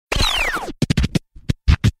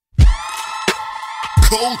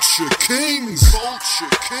Culture Kings.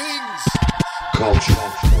 Culture Kings. Culture.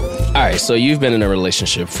 All right, so you've been in a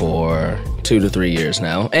relationship for 2 to 3 years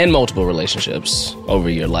now, and multiple relationships over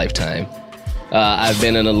your lifetime. I've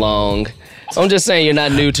been in a long... I'm just saying you're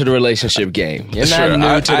not new to the relationship game. You're not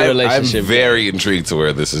new to the relationship I'm very intrigued to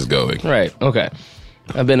where this is going. Right, okay.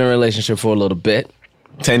 I've been in a relationship for a little bit.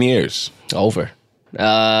 10 years. Over.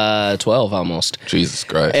 12 almost. Jesus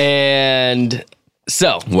Christ. And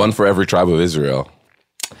so... One for every tribe of Israel.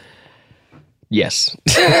 Yes.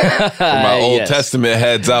 For my Old Testament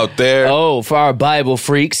heads out there. Oh, for our Bible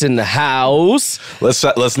freaks in the house.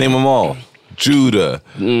 Let's name them all. Judah.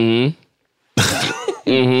 Gotta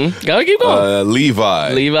keep going.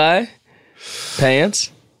 Levi. Levi.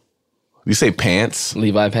 Pants. You say pants?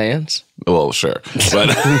 Levi pants. Well, sure.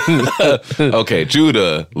 But okay,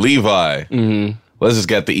 Judah, Levi. Let's just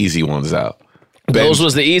get the easy ones out. Those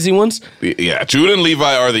was the easy ones? Yeah, Judah and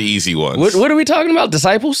Levi are the easy ones. What are we talking about?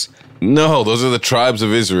 Disciples? No, those are the tribes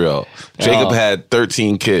of Israel. Jacob had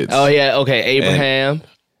 13 kids. Oh, yeah. Okay. Abraham.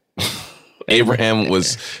 Abraham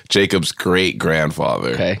was Jacob's great-grandfather.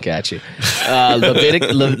 Okay, got you.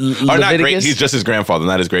 Leviticus. Not great. He's just his grandfather,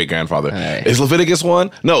 not his great-grandfather. Right. Is Leviticus one?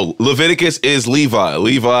 No, Leviticus is Levi.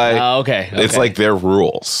 Levi. Okay. It's like their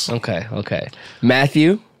rules. Okay.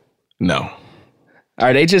 Matthew. No.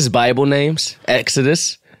 Are they just Bible names?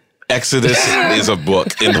 Exodus. Exodus is a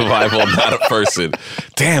book in the Bible, not a person.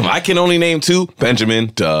 Damn, I can only name 2.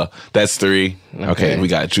 Benjamin, duh. That's 3. Okay, we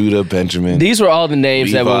got Judah, Benjamin. These were all the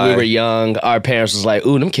names Levi. that when we were young, our parents was like,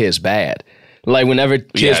 ooh, them kids bad. Like whenever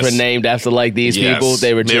kids were named after like these people,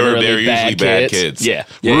 they were generally they're usually bad kids. Yeah.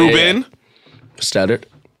 Reuben. Stuttered.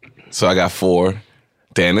 So I got 4.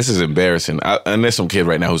 Damn, this is embarrassing. And there's some kid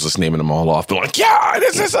right now who's just naming them all off. They're like, yeah,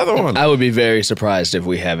 there's this other one. I would be very surprised if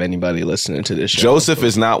we have anybody listening to this show. Joseph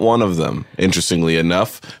is not one of them, interestingly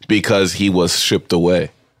enough, because he was shipped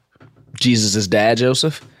away. Jesus' dad,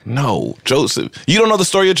 Joseph? No, Joseph. You don't know the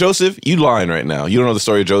story of Joseph? You lying right now. You don't know the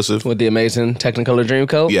story of Joseph? With the amazing Technicolor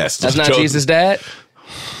Dreamcoat? Yes. That's not Jesus' dad?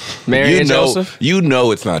 Mary and Joseph? You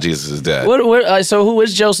know it's not Jesus' dad. So who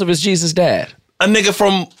is Joseph as Jesus' dad? A nigga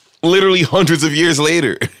from literally hundreds of years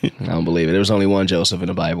later. I don't believe it. There was only one Joseph in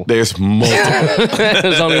the Bible. There's multiple.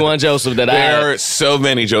 There's only one Joseph that There are so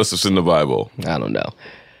many Josephs in the Bible. I don't know.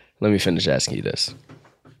 Let me finish asking you this.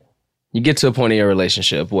 You get to a point in your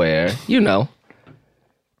relationship where,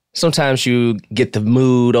 sometimes you get the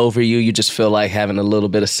mood over you. You just feel like having a little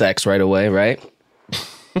bit of sex right away, right?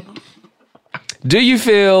 Do you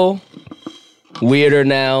feel weirder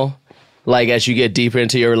now, like as you get deeper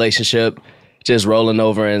into your relationship, just rolling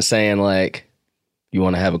over and saying like, you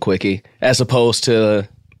want to have a quickie, as opposed to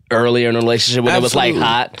earlier in a relationship when it was like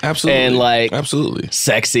hot and like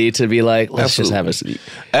sexy to be like, let's just have a sleep.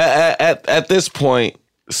 At this point,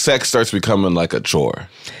 sex starts becoming like a chore,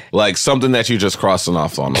 like something that you just crossing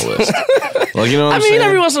off on the list. Like, you know what I'm saying?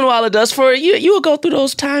 Every once in a while it does. For you will go through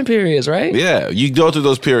those time periods, right? Yeah, you go through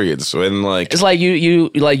those periods and like it's like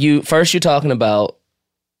you first you're talking about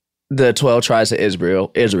the 12 tribes of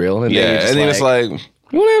Israel, and then it's like,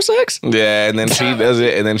 you want to have sex? Yeah, and then she does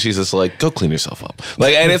it, and then she's just like, go clean yourself up.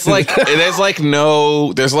 Like, and it's like, there's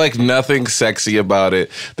like nothing sexy about it.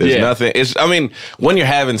 There's nothing. When you're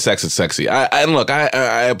having sex, it's sexy.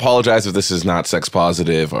 I apologize if this is not sex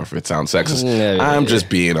positive or if it sounds sexist. I'm just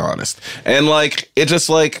being honest. And like, it just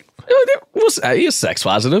like, you're sex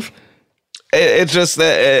positive. It's just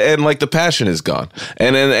that, and like the passion is gone.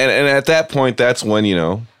 And at that point, that's when,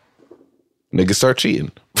 niggas start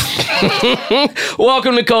cheating.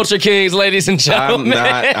 Welcome to Culture Kings, ladies and gentlemen.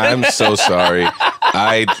 I'm so sorry.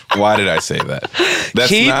 Why did I say that? That's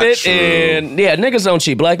Keep not it true. in. Yeah, niggas don't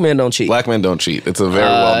cheat. Black men don't cheat. Black men don't cheat. It's a very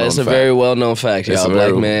well-known fact. It's a very well-known fact, y'all.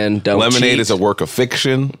 Black men don't cheat. Lemonade is a work of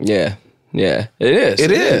fiction. Yeah. Yeah, it is. It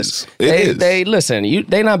is. They listen.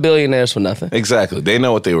 They not billionaires for nothing. Exactly. They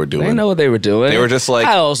know what they were doing. They know what they were doing. They were just like.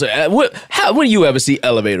 When do you ever see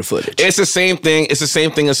elevator footage? It's the same thing. It's the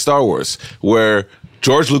same thing as Star Wars, where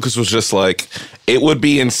George Lucas was just like, it would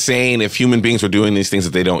be insane if human beings were doing these things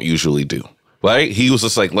that they don't usually do. Right? He was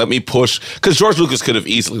just like, let me push. Because George Lucas could have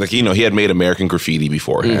easily, he had made American Graffiti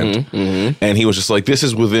beforehand. And he was just like, this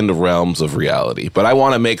is within the realms of reality. But I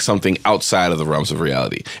want to make something outside of the realms of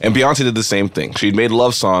reality. And Beyonce did the same thing. She'd made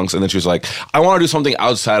love songs, and then she was like, I want to do something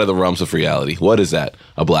outside of the realms of reality. What is that?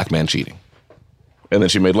 A black man cheating. And then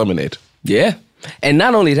she made Lemonade. Yeah. And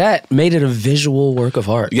not only that, made it a visual work of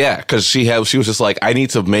art. Yeah, because she was just like, I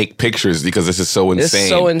need to make pictures because this is so insane. It's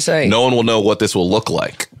so insane. No one will know what this will look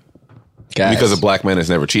like. Guys, because a black man has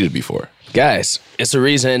never cheated before. Guys, it's a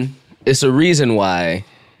reason why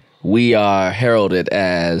we are heralded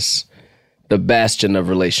as the bastion of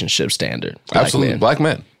relationship standard. Black Absolutely. men. Black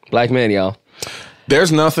men. Black men, y'all.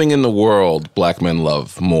 There's nothing in the world black men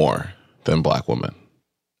love more than black women.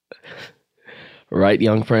 Right,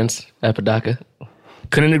 young Prince Apodaca?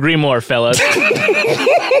 Couldn't agree more, fellas.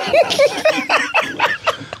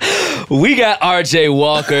 We got RJ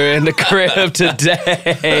Walker in the crib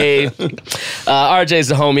today. RJ's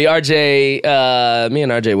the homie. Me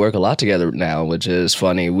and RJ work a lot together now, which is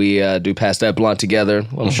funny. We do Pass That Blunt together.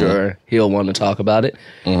 I'm sure he'll want to talk about it.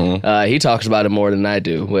 He talks about it more than I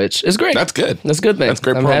do, which is great. That's good. That's a good thing. That's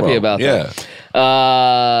great I'm promo. happy about Yeah.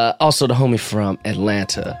 that. Also, the homie from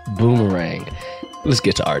Atlanta, Boomerang. Let's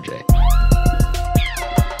get to RJ.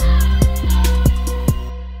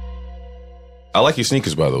 I like your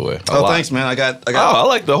sneakers, by the way. A lot. Thanks, man. I got. Oh, I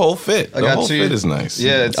like the whole fit. The got whole two. fit is nice.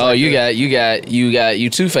 Yeah. It's Oh, like you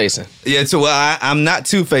two-facing. Yeah. So I'm not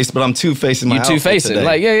two-faced, but I'm two-facing my You outfit two-facing. today.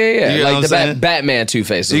 Like, yeah. You get what Like I'm the saying? Batman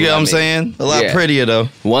two-facing. You get what I'm I mean. saying? A lot Yeah. prettier though.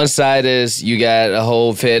 One side is you got a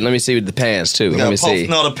whole fit. Let me see with the pants too. Let me see.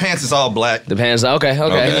 No, the pants is all black. The pants. Okay. You know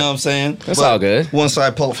what I'm saying? That's But all good. One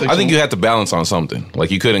side Pulp Fiction. I think you had to balance on something.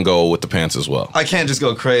 Like you couldn't go with the pants as well. I can't just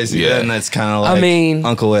go crazy. Yeah. And that's kind of like I mean-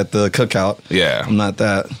 Uncle at the cookout. Yeah. I'm not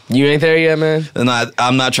that. You ain't there yet, man. And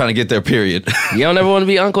I'm not trying to get there, period. You don't ever want to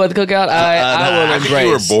be uncle at the cookout. I will I embrace. think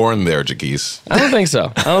you were born there, Jaquise. I don't think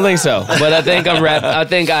so. But I think I'm rap. I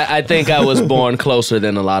think I was born closer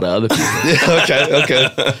than a lot of other people. okay.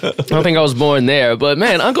 I don't think I was born there. But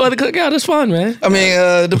man, uncle at the cookout is fun, man. I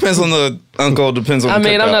mean, depends on the uncle, depends on I the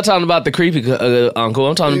mean, I'm cookout. not talking about the creepy uncle.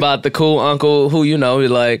 I'm talking about the cool uncle who, you're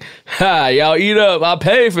like, ha, y'all eat up. I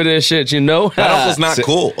pay for this shit, you know? That uncle's not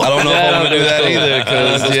cool. I don't know if I want to do that either,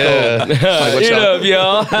 because, yeah. Eat up,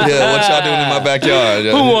 y'all. Yeah, what y'all doing in my backyard?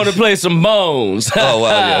 Who want to play some bones? Oh, wow,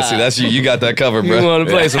 yeah, see, that's you. You got that covered, bro. You want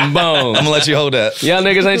to play some bones? I'm going to let you hold that. Y'all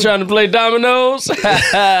niggas ain't trying to play dominoes? He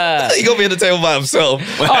going to be at the table by himself.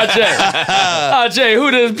 RJ,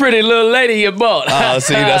 who this pretty little lady you bought?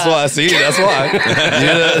 See, that's why.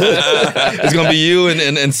 Yeah. It's going to be you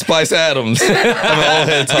and Spice Adams. I'm an old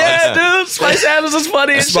head talks. Yeah, dude. Spice Adams is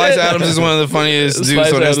funny as Spice shit. Adams is one of the funniest dudes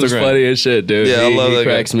Spice on Adams is Instagram. funny as shit, dude. Yeah, I love he that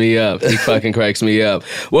guy. cracks me up. He fucking cracks me up.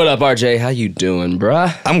 What up, RJ? How you doing,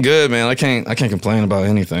 bruh? I'm good, man. I can't complain about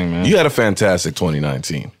anything, man. You had a fantastic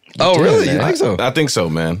 2019. Oh, really? man. You think so? I think so,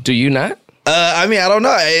 man. Do you not? I mean, I don't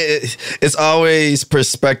know. It's always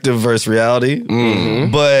perspective versus reality,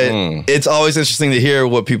 but it's always interesting to hear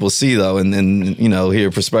what people see, though, and hear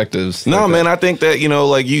perspectives. No, like man, that. I think that,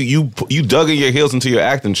 like you dug in your heels into your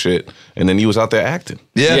acting shit, and then you was out there acting.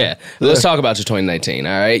 Yeah. Let's talk about your 2019,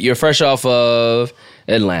 all right? You're fresh off of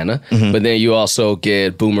Atlanta, but then you also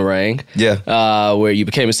get Boomerang, where you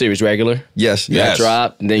became a series regular. Yes. That Yes.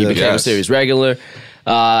 dropped, and then you became a Yes. series regular.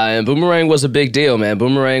 And Boomerang was a big deal, man.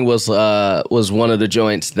 Boomerang was one of the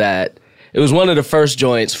joints that it was one of the first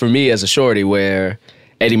joints for me as a shorty where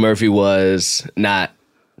Eddie Murphy was not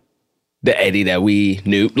the Eddie that we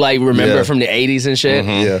knew, like remember Yeah. from the 80s and shit.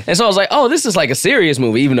 Yeah. And so I was like, oh, this is like a serious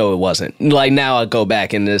movie, even though it wasn't. Like now I go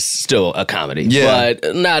back and it's still a comedy, Yeah.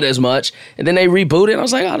 but not as much. And then they rebooted it. And I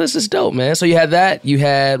was like, oh, this is dope, man. So you had that. You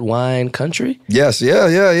had Wine Country. Yes. Yeah.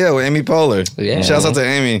 With Amy Poehler. Yeah. Shouts out to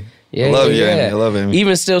Amy. Yeah, I love you, yeah. Amy. I love Amy.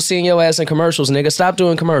 Even still seeing your ass in commercials, nigga. Stop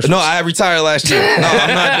doing commercials. No, I retired last year. No,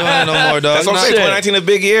 I'm not doing it no more, dog. That's what I'm saying. Shit. 2019 a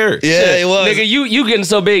big year. Yeah, it was. Nigga, you getting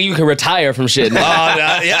so big you can retire from shit. Oh, Now.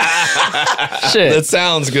 no, yeah. Shit. That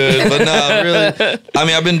sounds good, but no, really. I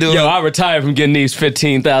mean, I've been doing. Yo, I retired from getting these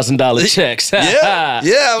 $15,000 checks. yeah.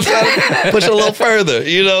 I'm trying to push it a little further,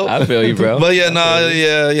 I feel you, bro. But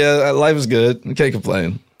yeah. Life is good. I can't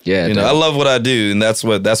complain. Yeah, I love what I do, and that's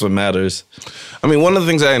what matters. I mean, one of the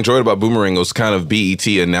things I enjoyed about Boomerang was kind of BET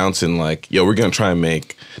announcing, like, yo, we're going to try and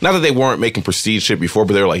make, not that they weren't making prestige shit before,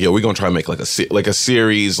 but they were like, yo, we're going to try and make like a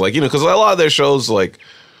series, like, because a lot of their shows, like,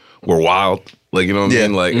 were wild. Like, you know what I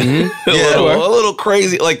mean? Like, a little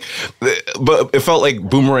crazy. Like, but it felt like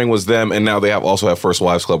Boomerang was them, and now they also have First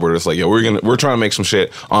Wives Club, where it's like, yo, we're trying to make some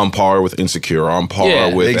shit on par with Insecure, on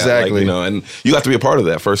par with exactly. that, like, and you got to be a part of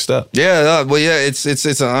that first step. Yeah,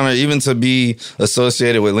 it's an honor even to be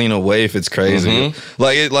associated with Lena Waithe. It's crazy.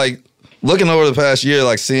 Like looking over the past year,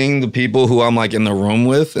 like seeing the people who I'm like in the room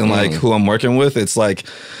with and like who I'm working with. It's like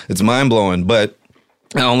it's mind blowing, but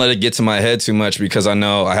I don't let it get to my head too much because I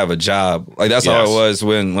know I have a job. Like that's how it was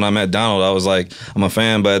when I met Donald. I was like, I'm a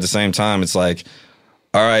fan, but at the same time, it's like,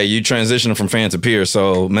 all right, you transitioning from fan to peer,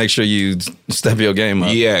 so make sure you step your game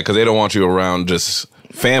up. Yeah, because they don't want you around just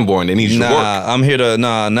fanboying. They need you to work. I'm here to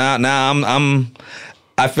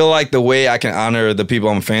I feel like the way I can honor the people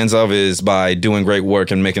I'm fans of is by doing great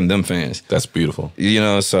work and making them fans. That's beautiful.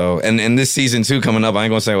 So and this season 2 coming up, I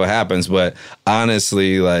ain't gonna say what happens, but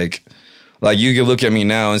honestly, like like you can look at me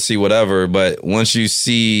now and see whatever, but once you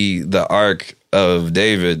see the arc of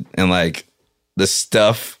David and like the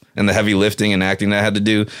stuff and the heavy lifting and acting that I had to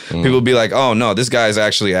do, people will be like, oh no, this guy is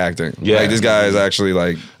actually acting. Yeah. Like this guy is actually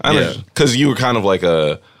like, because you were kind of like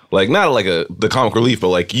not like the comic relief, but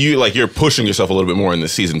like you're pushing yourself a little bit more in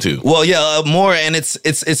this season too. Well, yeah, more, and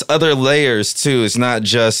it's other layers too. It's not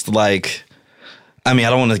just like, I mean, I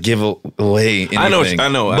don't want to give away anything. I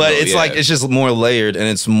know, but it's like it's just more layered, and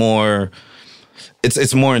it's more,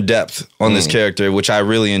 it's more in depth on this character, which I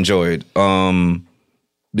really enjoyed.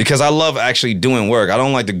 Because I love actually doing work. I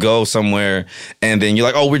don't like to go somewhere and then you're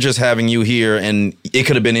like, oh, we're just having you here, and it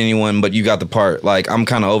could have been anyone, but you got the part. Like, I'm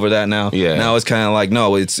kind of over that now. Yeah. Now it's kind of like,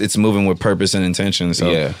 no, it's moving with purpose and intention.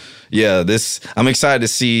 So yeah, I'm excited to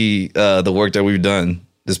see the work that we've done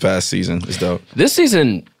this past season. It's dope. This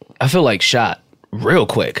season, I feel like shot real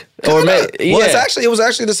quick. Or Well, it was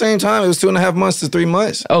actually the same time. It was 2.5 months to 3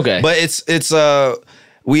 months. Okay. But it's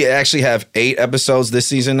we actually have 8 episodes this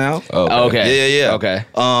season now. Oh, okay. Yeah. Okay.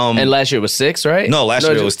 And last year was 6, right? No, last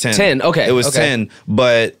year it was 10. 10. Okay. It was 10,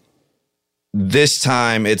 but this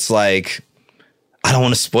time it's like, I don't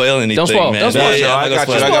want to spoil anything. Don't spoil. Man. Don't spoil. Yeah, I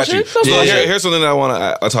got you. Don't So spoil shit. here's something that I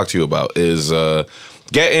want to talk to you about is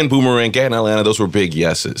getting Boomerang, getting Atlanta. Those were big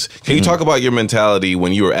yeses. Can you talk about your mentality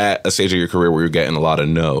when you were at a stage of your career where you're getting a lot of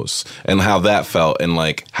no's and how that felt, and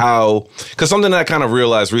like how? Because something that I kind of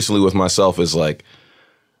realized recently with myself is like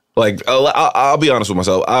I'll be honest with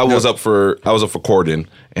myself. I was up for Corden,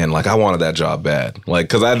 and like I wanted that job bad, like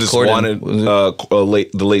because I just wanted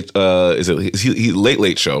Late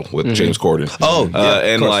Late Show with James Corden. Oh,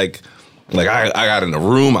 yeah, and like I got in the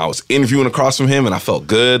room, I was interviewing across from him, and I felt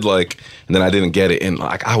good, like, and then I didn't get it, and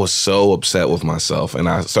like I was so upset with myself, and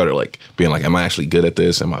I started like being like, am I actually good at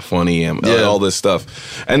this? Am I funny? All this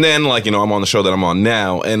stuff, and then like I'm on the show that I'm on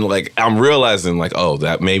now, and like I'm realizing like, oh,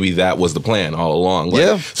 that maybe that was the plan all along.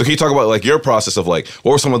 Like, so can you talk about like your process of like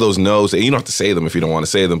what were some of those no's? And you don't have to say them if you don't want to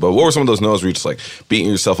say them, but what were some of those no's where you're just like beating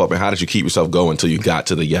yourself up, and how did you keep yourself going until you got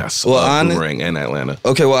to the yes? Well, Boomerang and Atlanta.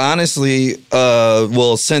 Okay, well, honestly,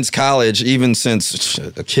 since college, even since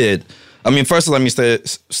a kid, I mean, first let me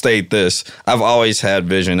state this. I've always had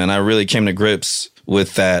vision, and I really came to grips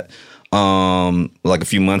with that like a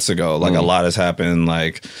few months ago. Like a lot has happened.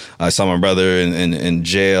 Like I saw my brother in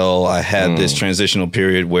jail. I had this transitional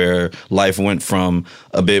period where life went from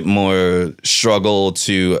a bit more struggle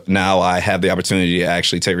to now I have the opportunity to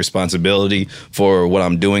actually take responsibility for what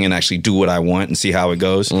I'm doing and actually do what I want and see how it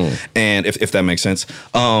goes. And if that makes sense.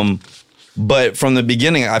 But from the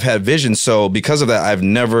beginning, I've had vision. So because of that, I've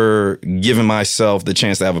never given myself the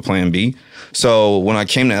chance to have a plan B. So when I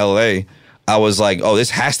came to LA, I was like, oh, this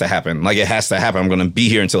has to happen. Like, it has to happen. I'm going to be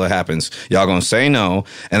here until it happens. Y'all going to say no.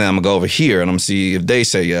 And then I'm going to go over here and I'm going to see if they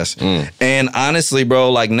say yes. And honestly, bro,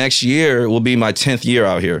 like next year will be my 10th year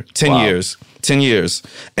out here. 10 years. 10 years.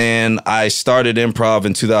 And I started improv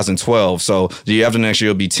in 2012. So the year after next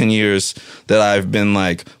year will be 10 years that I've been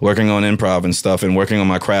like working on improv and stuff and working on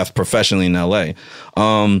my craft professionally in LA.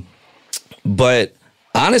 But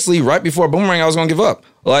honestly, right before Boomerang, I was going to give up.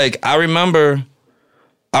 Like, I remember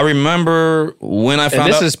when I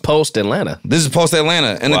found out. This is post Atlanta. This is post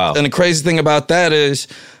Atlanta. And, and the crazy thing about that is,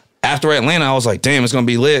 after Atlanta, I was like, damn, it's gonna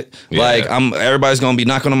be lit. Yeah. Like, everybody's gonna be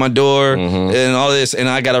knocking on my door and all this. And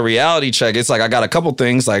I got a reality check. It's like I got a couple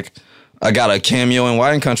things. Like, I got a cameo in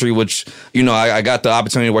Wine Country, which, I got the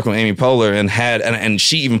opportunity to work with Amy Poehler and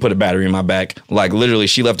she even put a battery in my back. Like, literally,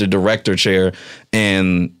 she left a director chair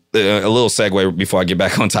and a little segue before I get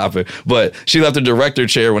back on topic, but she left the director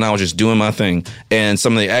chair when I was just doing my thing. And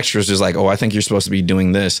some of the extras just like, oh, I think you're supposed to be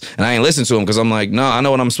doing this. And I ain't listen to them because I'm like, no, I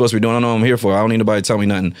know what I'm supposed to be doing. I know what I'm here for. I don't need nobody to tell me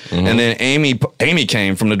nothing. And then Amy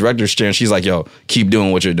came from the director's chair and she's like, yo, keep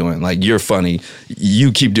doing what you're doing. Like, you're funny.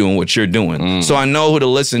 You keep doing what you're doing. So I know who to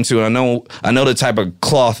listen to. I know the type of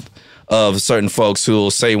cloth of certain folks who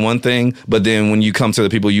will say one thing, but then when you come to the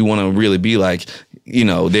people you want to really be like,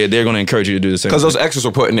 they're going to encourage you to do the same. Because those extras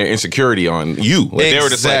were putting their insecurity on you. Like, they were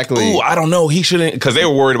just like, ooh, I don't know, he shouldn't. Because they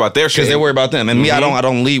were worried about their shit. Because they worry about them. And me, I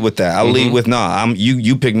don't lead with that. I lead with,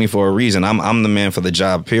 you picked me for a reason. I'm the man for the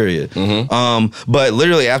job, period. But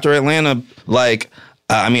literally after Atlanta, like,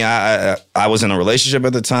 I was in a relationship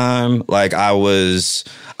at the time. Like, I was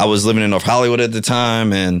living in North Hollywood at the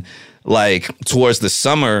time. And like towards the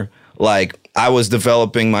summer, like, I was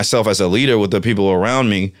developing myself as a leader with the people around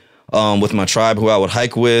me, with my tribe who I would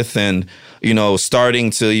hike with, and, starting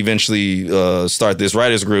to eventually start this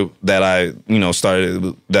writers group that I,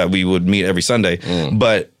 started, that we would meet every Sunday.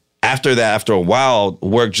 But after that, after a while,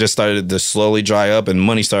 work just started to slowly dry up and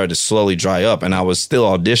money started to slowly dry up. And I was still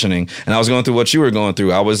auditioning and I was going through what you were going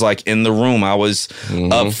through. I was like in the room. I was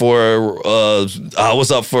up for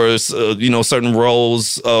certain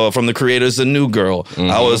roles from the creators of New Girl.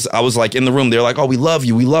 I was like in the room. They're like, oh, we love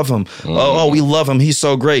you. We love him. Oh, we love him. He's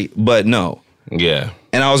so great. But no. Yeah.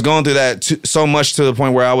 And I was going through that so much to the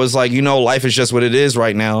point where I was like, life is just what it is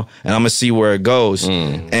right now, and I'm gonna see where it goes.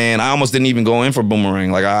 And I almost didn't even go in for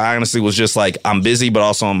Boomerang. Like I honestly was just like, I'm busy, but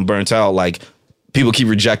also I'm burnt out. Like people keep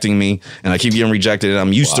rejecting me, and I keep getting rejected, and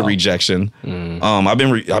I'm used to rejection.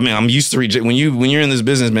 I'm used to rejection. When you're in this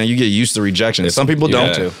business, man, you get used to rejection. Some people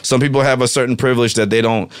don't. Some people have a certain privilege that they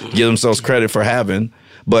don't give themselves credit for having.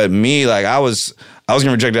 But me, like I was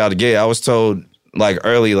getting rejected out of the gate. I was told like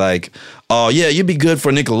early, like, oh yeah, you'd be good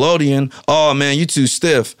for Nickelodeon. Oh man, you too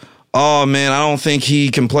stiff. Oh man, I don't think he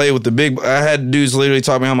can play with the big. I had dudes literally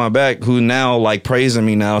talking behind my back who now like praising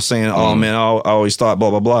me now, saying, oh man, I always thought blah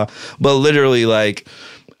blah blah. But literally, like,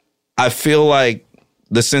 I feel like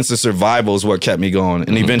the sense of survival is what kept me going,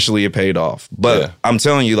 and eventually it paid off. But I'm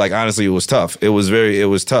telling you, like honestly, it was tough. It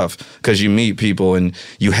was tough because you meet people and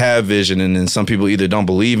you have vision, and then some people either don't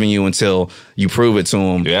believe in you until you prove it to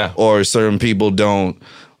them, or certain people don't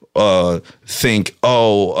think,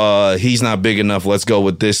 he's not big enough, let's go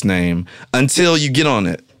with this name, until you get on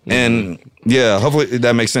it. And hopefully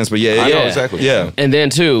that makes sense. But I know exactly. Yeah. And then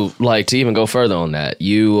too, like to even go further on that,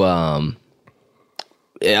 you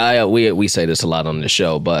we say this a lot on the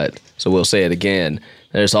show, but so we'll say it again.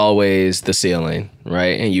 There's always the ceiling,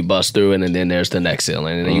 right? And you bust through it, and then there's the next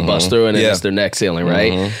ceiling, and then you bust through it, and it's the next ceiling,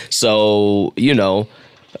 right? So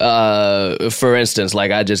for instance,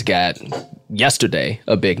 like I just got yesterday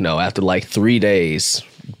a big no after like 3 days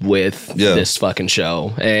with this fucking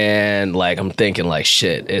show, and like I'm thinking like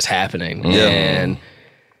shit is happening, and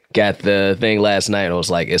got the thing last night. I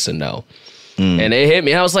was like, it's a no, and it hit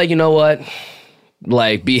me. I was like, you know what?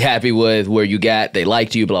 Like, be happy with where you got. They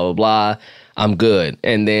liked you, blah blah blah. I'm good.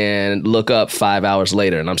 And then look up 5 hours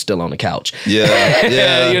later and I'm still on the couch.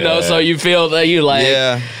 So you feel that you like,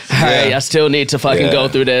 all right, I still need to fucking go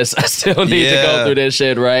through this. I still need to go through this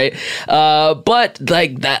shit, right? But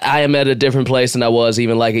like that, I am at a different place than I was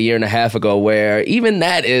even like a year and a half ago, where even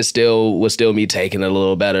that was still me taking it a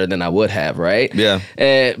little better than I would have, right? Yeah.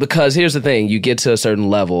 Because here's the thing, you get to a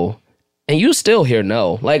certain level and you still hear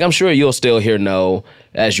no. Like, I'm sure you'll still hear no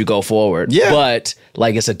as you go forward. Yeah. But,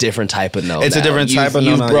 like, it's a different type of no. It's a different type of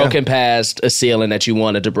no. You've broken past a ceiling that you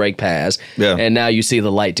wanted to break past. Yeah. And now you see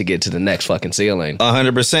the light to get to the next fucking ceiling.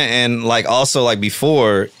 100%. And, like, also, like,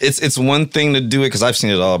 before, it's one thing to do it, because I've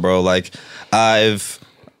seen it all, bro. Like,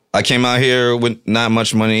 I came out here with not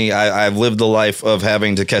much money. I've lived the life of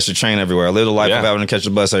having to catch the train everywhere. I lived a life of having to catch the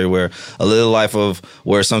bus everywhere. I lived a life of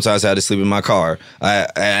where sometimes I had to sleep in my car.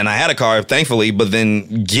 And I had a car, thankfully, but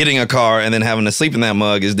then getting a car and then having to sleep in that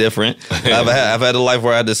mug is different. I've had a life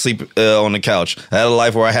where I had to sleep on the couch. I had a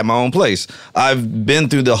life where I had my own place. I've been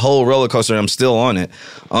through the whole roller coaster and I'm still on it.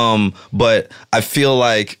 But I feel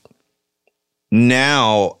like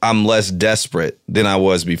now I'm less desperate than I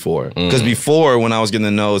was before. Because before, when I was getting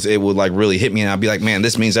the no's, it would like really hit me and I'd be like, man,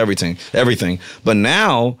 this means everything. But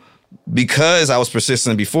now, because I was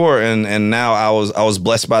persistent before and now I was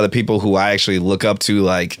blessed by the people who I actually look up to,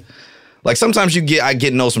 like sometimes I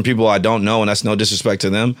get no's from people I don't know, and that's no disrespect to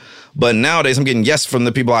them. But nowadays I'm getting yes from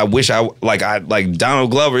the people I wish I like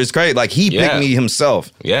Donald Glover is great. Like he picked me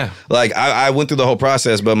himself. Yeah. Like I went through the whole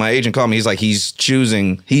process, but my agent called me. He's like, he's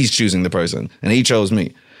choosing the person, and he chose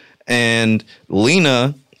me. And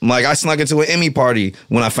Lena, like I snuck into an Emmy party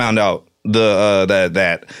when I found out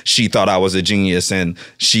that she thought I was a genius and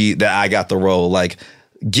that I got the role. Like,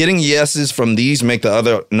 getting yeses from these make the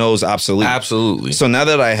other no's obsolete. Absolutely. So now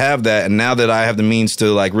that I have that, and now that I have the means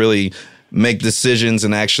to like really make decisions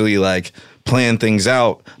and actually like plan things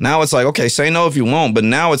out, now it's like, okay, say no if you won't, but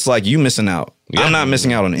now it's like you missing out. Yeah. I'm not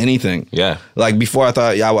missing out on anything. Yeah. Like before, I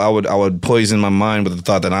thought I would poison my mind with the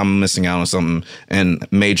thought that I'm missing out on something and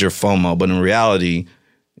major FOMO, but in reality,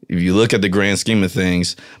 if you look at the grand scheme of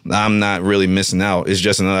things, I'm not really missing out. It's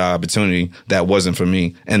just another opportunity that wasn't for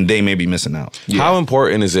me, and they may be missing out. Yeah. How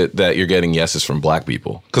important is it that you're getting yeses from black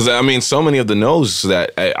people? Because, I mean, so many of the no's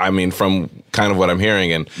that, I mean, from kind of what I'm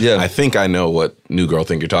hearing, and I think I know what New Girl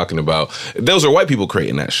think you're talking about, those are white people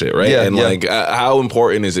creating that shit, right? Yeah, and, like, how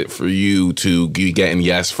important is it for you to be getting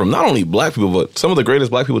yes from not only black people, but some of the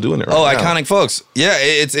greatest black people doing it right now? Iconic folks. Yeah,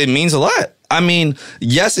 it means a lot. I mean,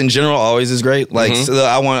 yes, in general, always is great. Like, so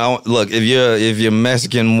I want look, if you're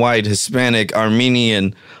Mexican, white, Hispanic,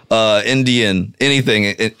 Armenian, Indian,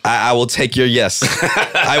 anything. I will take your yes.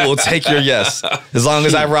 I will take your yes. As long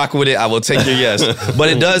as I rock with it, I will take your yes. But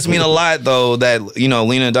it does mean a lot, though, that,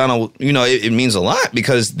 Lena and Donald, it means a lot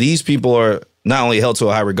because these people are not only held to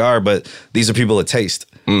a high regard, but these are people of taste.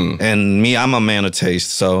 And me, I'm a man of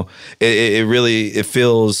taste. So it really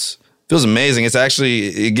feels amazing.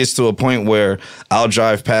 It gets to a point where I'll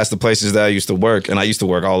drive past the places that I used to work, and I used to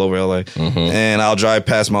work all over LA. And I'll drive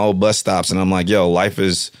past my old bus stops, and I'm like, yo, life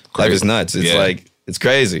is nuts. It's it's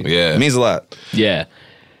crazy. Yeah. It means a lot. Yeah.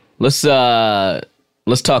 Let's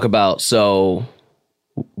talk about, so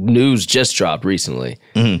news just dropped recently.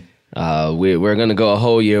 We're going to go a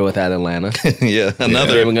whole year without Atlanta. Yeah,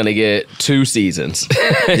 We're going to get 2 seasons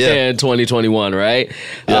in 2021, right?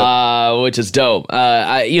 Which is dope.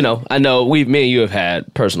 I know me and you have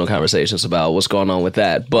had personal conversations about what's going on with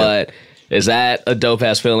that, but is that a dope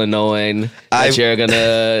ass feeling knowing that you're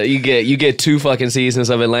gonna you get 2 fucking seasons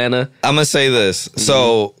of Atlanta? I'm gonna say this.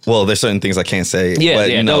 So, there's certain things I can't say. Yeah,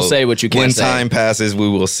 but, don't say what you can't say. When time passes, we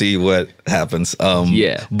will see what happens.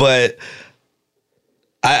 But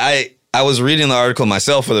I was reading the article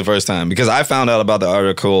myself for the first time because I found out about the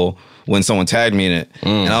article when someone tagged me in it.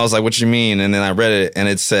 And I was like, what you mean? And then I read it and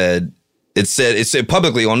it said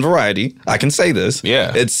publicly on Variety. I can say this.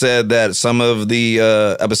 Yeah. It said that some of the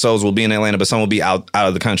episodes will be in Atlanta, but some will be out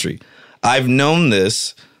of the country. I've known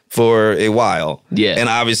this for a while. Yeah. And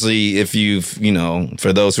obviously, if you've,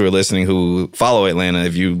 for those who are listening who follow Atlanta,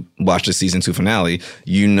 if you watch the season 2 finale,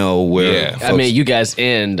 you know where. I mean, you guys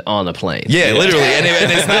end on a plane. Yeah, literally. And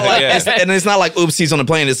it's not like it's not like oops, he's on the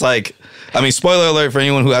plane. It's like, I mean, spoiler alert for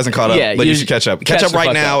anyone who hasn't caught up, but you should catch up. Catch up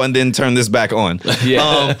right now and then turn this back on.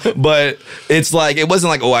 But it's like, it wasn't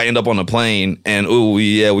like, I end up on a plane and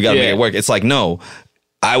we got to make it work. It's like, no.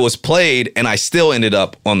 I was played and I still ended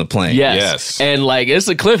up on the plane. Yes. And it's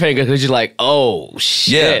a cliffhanger because you're like, oh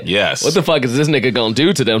shit. Yeah. Yes. What the fuck is this nigga gonna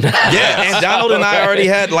do to them now? Yeah. And Donald and I already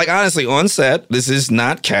had, honestly, on set, this is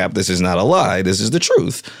not cap. This is not a lie. This is the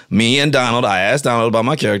truth. Me and Donald, I asked Donald about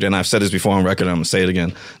my character, and I've said this before on record. I'm gonna say it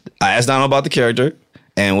again. I asked Donald about the character,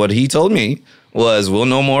 and what he told me was we'll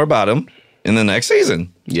know more about him in the next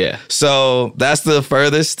season. Yeah. So that's the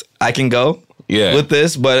furthest I can go. With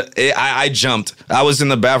this, but I jumped. I was in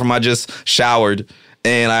the bathroom. I just showered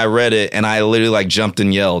and I read it and I literally jumped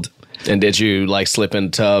and yelled. And did you slip in the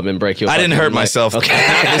tub and break your? I didn't hurt myself. Okay,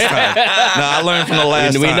 not this time. No, I learned from the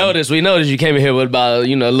last time. We noticed you came in here with about a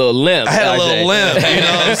little limp. I had a little limp. You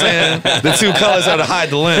know what I'm saying? The 2 colors had to hide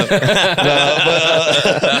the limp.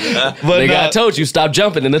 But I told you stop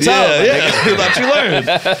jumping in the tub. Yeah, thought you learned.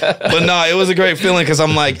 But no, it was a great feeling because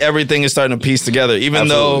I'm everything is starting to piece together. Even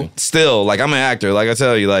though still I'm an actor. Like I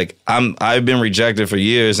tell you, I've been rejected for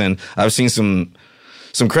years and I've seen some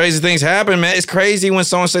crazy things happen, man. It's crazy when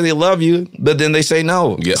someone say they love you, but then they say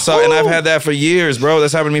no. Yeah. So, and I've had that for years, bro.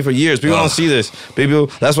 That's happened to me for years. People don't see this.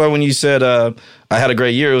 That's why when you said I had a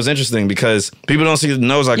great year, it was interesting because people don't see the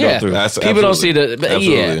no's I go through. People don't see the...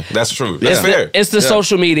 Absolutely. That's true. That's fair. It's the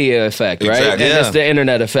social media effect, right? Exactly. And it's the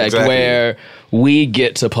internet effect where we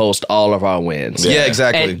get to post all of our wins. Yeah,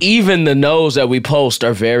 exactly. And even the no's that we post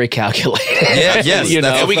are very calculated. Yeah, yes.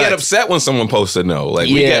 And we get upset when someone posts a no.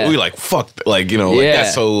 We fuck,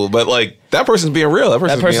 that's so, but that person's being real.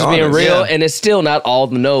 That person's being real, and it's still not all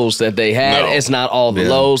the no's that they had. No. It's not all the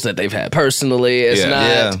lows that they've had personally. It's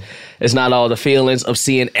not. It's not all the feelings of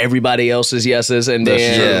seeing everybody else's yeses and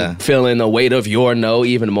then feeling the weight of your no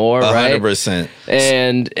even more, 100%.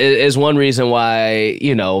 And it's one reason why,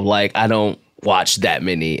 I don't watch that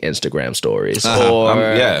many Instagram stories. Or,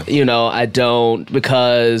 I don't,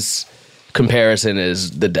 because comparison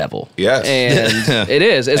is the devil. Yes. And it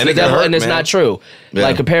is. It's the devil, and it's not true.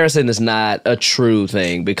 Yeah. Comparison is not a true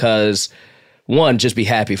thing because, one, just be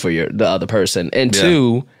happy for the other person. And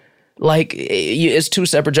two, it's 2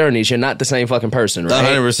 separate journeys. You're not the same fucking person, right?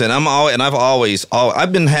 100%.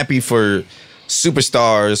 I've been happy for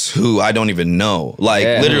superstars who I don't even know.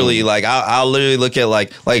 Literally, I'll literally look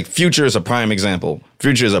at Future is a prime example. I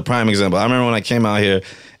remember when I came out here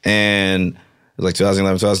and it was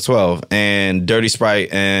 2011, 2012, and Dirty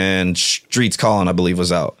Sprite and Streets Calling, I believe,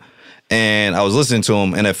 was out. And I was listening to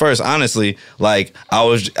him, and at first, honestly, it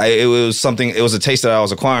was a taste that I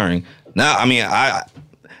was acquiring. Now, I mean,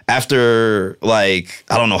 after I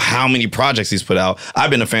don't know how many projects he's put out, I've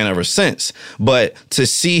been a fan ever since. But to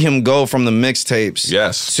see him go from the mixtapes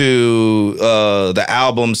to the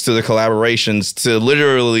albums to the collaborations to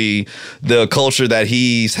literally the culture that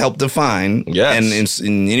he's helped define, and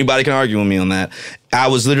anybody can argue with me on that. I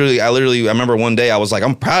remember one day I was like,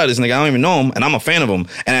 I'm proud of this nigga. I don't even know him, and I'm a fan of him.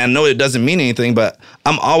 And I know it doesn't mean anything, but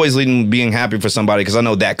I'm always leading being happy for somebody because I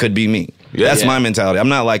know that could be me. Yeah. That's my mentality. I'm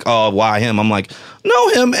not like, oh, why him? I'm like, know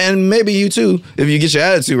him, and maybe you too if you get your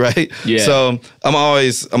attitude right. Yeah. So I'm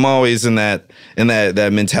always in that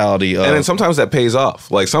mentality. Of, And then sometimes that pays off.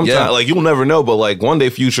 Like sometimes, like you'll never know, but like one day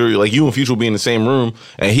Future, like you and Future will be in the same room,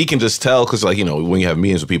 and he can just tell because like when you have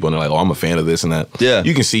meetings with people and they're like, oh, I'm a fan of this and that. Yeah.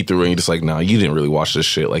 You can see through it and you're just like, nah, you didn't really watch this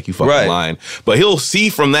shit. Like you fucking lying. But he'll see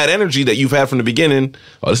from that energy that you've had from the beginning.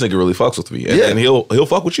 Oh, this nigga really fucks with me, and he'll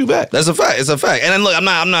fuck with you back. That's a fact. It's a fact. And then look,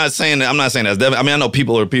 I'm not saying that's definitely. I mean, I know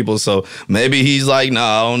people are people, so maybe he's like, no,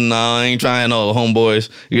 I ain't trying no homeboys.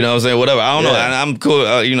 You know what I'm saying? Whatever. I don't know. I'm cool.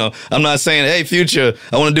 I'm not saying, hey, Future,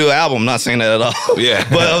 I want to do an album. I'm not saying that at all. Yeah.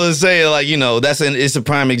 But I'm just saying, like, it's a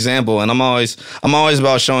prime example, and I'm always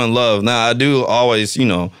about showing love. Now, I do always,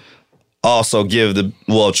 also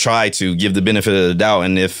try to give the benefit of the doubt,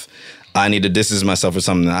 and if I need to distance myself or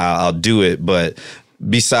something, I'll do it. But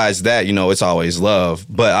besides that, it's always love.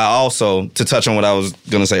 But I also, to touch on what I was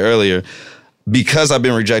going to say earlier, because I've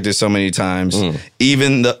been rejected so many times,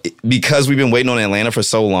 because we've been waiting on Atlanta for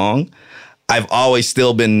so long, I've always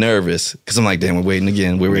still been nervous because I'm like, damn, we're waiting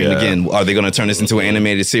again. We're waiting again. Are they going to turn this into an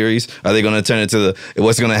animated series? Are they going to turn it to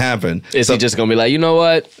what's going to happen? Is he just going to be like, you know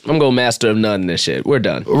what? I'm going to master of none this shit. We're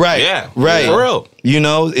done. Right. Yeah. Right. For real.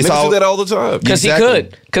 It's Niggas do that all the time. Because he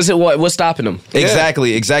could. Because what's stopping him?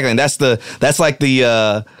 Exactly. And that's like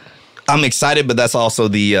the I'm excited, but that's also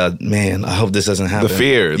the man. I hope this doesn't happen. The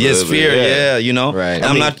fear. Yes, fear. Yeah, Right. And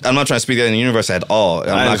I'm not trying to speak that in the universe at all. I'm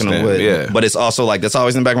not going to. Yeah. But it's also like that's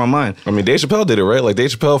always in the back of my mind. I mean, Dave Chappelle did it, right? Like Dave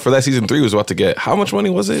Chappelle for that season 3 was about to get how much money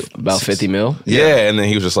was it? About 50 mil. Yeah, and then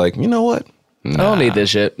he was just like, you know what? I don't need this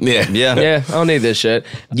shit. Yeah. Yeah, I don't need this shit.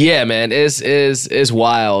 Yeah, man, it's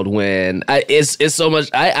wild when it's so much.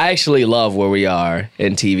 I actually love where we are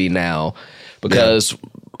in TV now because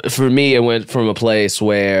for me, it went from a place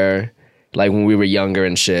where, like when we were younger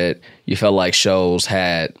and shit, you felt like shows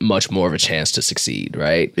had much more of a chance to succeed,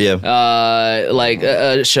 right? Yeah. Like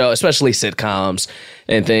a show, especially sitcoms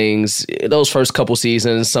and things, those first couple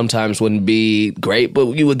seasons sometimes wouldn't be great, but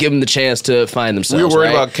you would give them the chance to find themselves. We were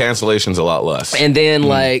worried right? about cancellations a lot less. And then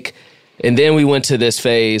and then we went to this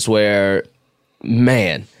phase where,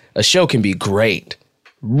 man, a show can be great,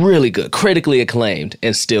 really good, critically acclaimed,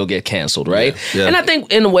 and still get canceled, right? Yeah. And I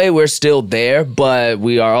think in a way we're still there, but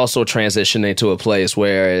we are also transitioning to a place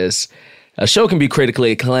where a show can be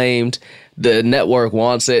critically acclaimed, the network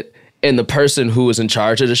wants it, and the person who is in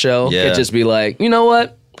charge of the show can just be like, you know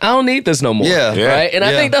what? I don't need this no more. Yeah. Right? And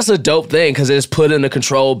I think that's a dope thing because it's putting the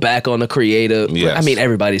control back on the creative. Yes. I mean,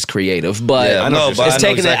 everybody's creative, but I know, but I it's know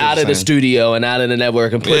taking exactly it out what of you're the saying. studio and out of the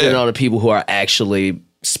network and putting it on the people who are actually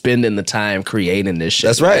spending the time creating this shit.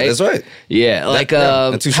 That's right. That's right. Yeah. Like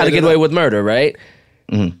that's How to Get Away with Murder, right?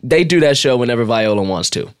 Mm-hmm. They do that show whenever Viola wants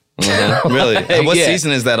to. Really? What Yeah.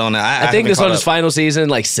 season is that on? I think this one is final season,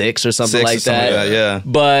 like 6 or something 6 like or something that. like that, yeah.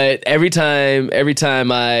 But every time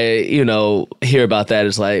I, hear about that,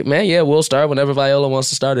 it's like, man, yeah, we'll start whenever Viola wants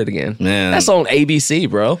to start it again. Man. That's on ABC,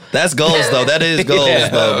 bro. That's goals though. That is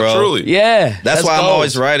goals though, bro. Truly. Yeah. That's why I'm goals.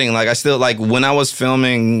 always writing. Like I still like when I was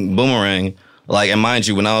filming Boomerang. Like, and mind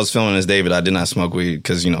you, when I was filming as David, I did not smoke weed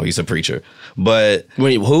because he's a preacher. But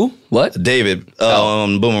Who? What? David,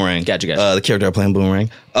 Boomerang, Gotcha. the character I play in Boomerang.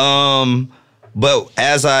 But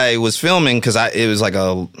as I was filming, because it was like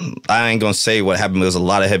I ain't gonna say what happened. But it was a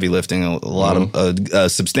lot of heavy lifting, a lot of a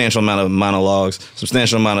substantial amount of monologues,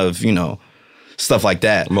 substantial amount of stuff like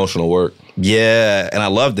that. Emotional work. Yeah, and I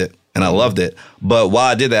loved it, But while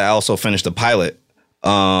I did that, I also finished a pilot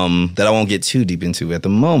that I won't get too deep into at the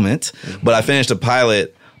moment. But I finished a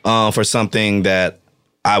pilot for something that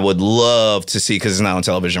I would love to see because it's not on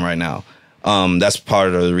television right now. That's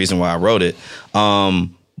part of the reason why I wrote it.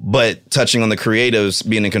 But touching on the creatives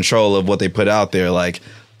being in control of what they put out there, like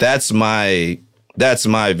that's my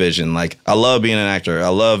vision. Like I love being an actor. I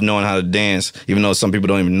love knowing how to dance, even though some people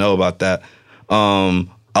don't even know about that.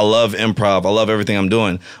 I love improv. I love everything I'm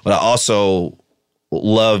doing, but I also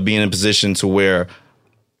love being in a position to where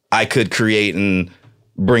I could create and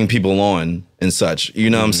bring people on and such. You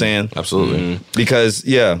know what I'm saying? Absolutely. Because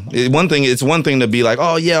it's one thing to be like,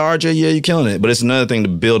 oh yeah, RJ, yeah, you're killing it. But it's another thing to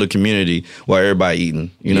build a community while everybody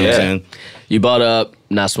eating. You know what I'm saying? You brought up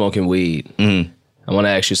not smoking weed. I want to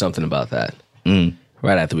ask you something about that.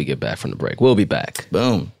 Right after we get back from the break. We'll be back.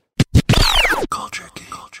 Boom. Culture King.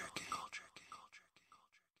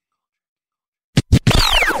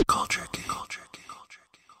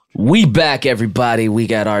 We back, everybody. We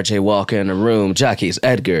got RJ Walker in the room. Jockeys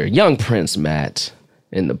Edgar, Young Prince Matt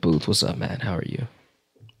in the booth. What's up, Matt? How are you?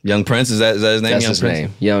 Young Prince, is that his name? That's his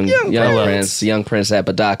name. Young Prince. Young Prince at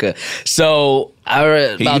Badaka. So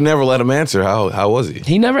You never let him answer. How was he?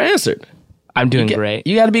 he never answered. I'm doing great.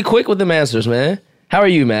 You got to be quick with them answers, man. How are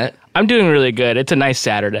you, Matt? I'm doing really good. It's a nice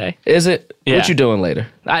Saturday. Is it? Yeah. What you doing later?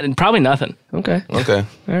 Probably nothing. Okay. Okay.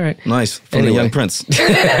 All right. Nice. From Anyway. the Young Prince.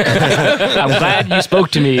 I'm glad you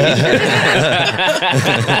spoke to me.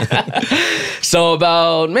 So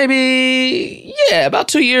about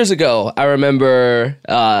 2 years ago, I remember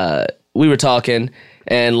we were talking,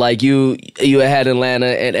 and like you had Atlanta,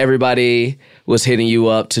 and everybody was hitting you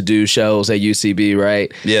up to do shows at UCB,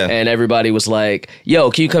 right? Yeah. And everybody was like, "Yo,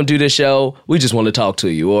 can you come do this show? We just want to talk to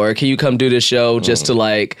you," or "Can you come do this show just to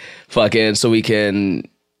like fucking so we can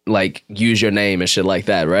like use your name and shit like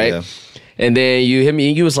that," right? Yeah. And then you hit me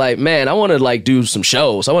and you was like, "Man, I want to like do some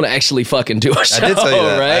shows. I want to actually fucking do a show." did tell you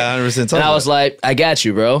that. right? I 100% told And I you was that. like, "I got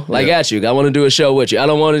you, bro. I got you. I want to do a show with you. I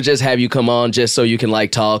don't want to just have you come on just so you can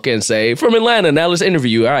like talk and say from Atlanta. Now let's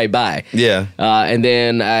interview you. All right, bye." Yeah. And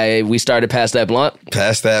then we started Past That Blunt.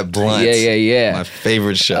 Pass that blunt. Yeah. My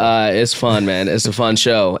favorite show. It's fun, man. It's a fun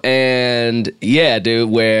show. And yeah, dude,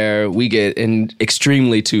 where we get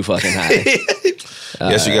extremely too fucking high.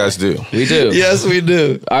 Yes, you guys do. We do. Yes, we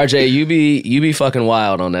do. RJ, you be fucking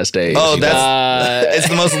wild on that stage. Oh, that's it's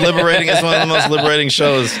the most liberating. It's one of the most liberating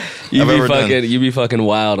shows you I've be ever fucking done. you be fucking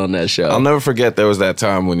wild on that show. I'll never forget there was that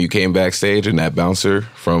time when you came backstage and that bouncer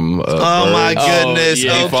from Oh my Birds, goodness!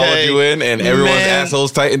 yeah. he Okay, followed you in and everyone's Man.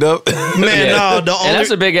 assholes tightened up. Man, no, the and only that's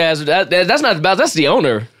a big ass. That's not about. That's the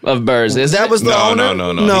owner of Birds. Isn't that it? was the owner.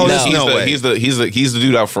 No. No, there's he's no the, way. He's the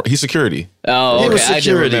dude out front. He's security. Oh, He okay. was I didn't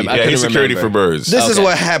security. remember. I Yeah, couldn't he's security remember. for Birds. This is Okay.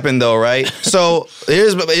 what happened though, right? So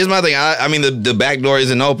here's my thing. I mean, the back door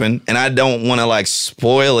isn't open, and I don't want to like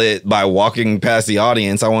spoil it by walking past the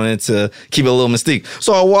audience. I wanted to keep it a little mystique.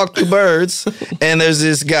 So I walk through Birds, and there's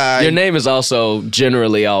this guy. Your name is also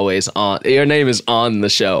generally always on. Your name is on the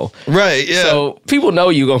show, right? Yeah. so people know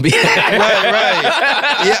you gonna be there.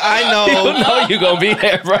 right. Yeah, I People know. know you gonna be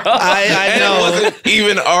there, bro. I And it know. wasn't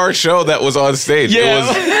even our show that was on stage. Yeah.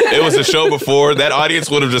 It was a show before. That audience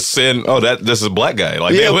would have just said, "Oh, this is a black guy."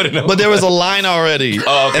 Like they wouldn't know. but there was a line already.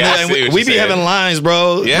 Oh, okay, And I then see what we you're be saying. having lines,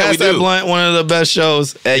 bro. Yeah, Past we That do. Blunt, one of the best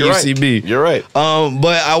shows at You're UCB. Right. You're right.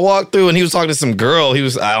 But I walked through and he was talking to some girl.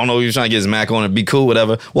 I don't know, he was trying to get his Mac on and be cool,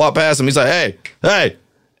 whatever. Walked past him. He's like, hey.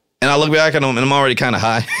 And I look back at him and I'm already kind of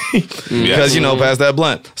high because, past that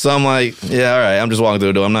blunt. So I'm like, yeah, all right. I'm just walking through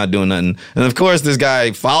the door. I'm not doing nothing. And of course, this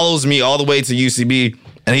guy follows me all the way to UCB.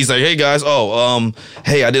 And he's like, hey guys,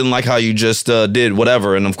 hey, I didn't like how you just did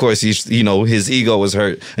whatever. And of course, his ego was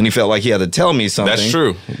hurt and he felt like he had to tell me something. That's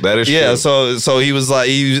true. That is Yeah, true. so he was like,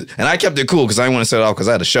 and I kept it cool because I didn't want to set it off because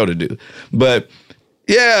I had a show to do. But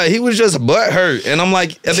yeah, he was just butt hurt. And I'm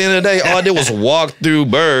like, at the end of the day, all I did was walk through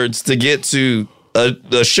Birds to get to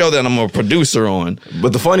a show that I'm a producer on.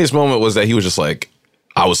 But the funniest moment was that he was just like,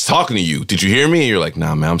 I was talking to you. Did you hear me? And you're like,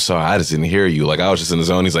 nah, man, I'm sorry. I just didn't hear you. Like, I was just in the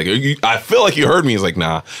zone. He's like, I feel like you heard me. He's like,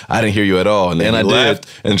 nah, I didn't hear you at all. And then And he I left.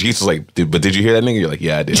 And Jesus was like, but did you hear that nigga? You're like,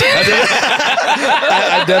 yeah, I did.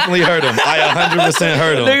 I definitely heard him. I 100%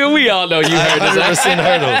 heard him. Nigga, we all know you I heard this. 100%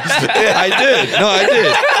 heard him. I did. No, I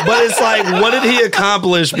did. But it's like, what did he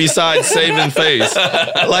accomplish besides saving face?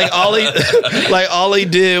 Like all he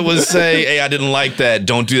did was say, "Hey, I didn't like that.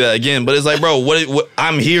 Don't do that again." But it's like, bro, what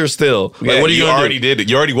I'm here still. Like, Yeah, what are you gonna already do? did it.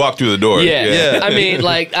 You already walked through the door. Yeah. I mean,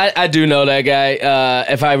 like, I do know that guy.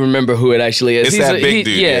 If I remember who it actually is, It's that big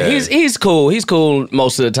dude, Yeah, yeah. he's cool. He's cool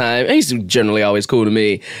most of the time. He's generally always cool to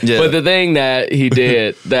me. Yeah. But the thing that he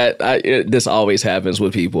did this always happens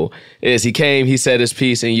with people is he came, he said his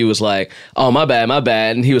piece, and you was like, "Oh, my bad,"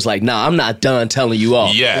 and he was like, "Nah, I'm not done telling you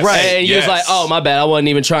all." Yes. Right. And you was like, "Oh, my bad. I wasn't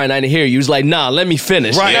even trying. I didn't hear you." He was like, "Nah, let me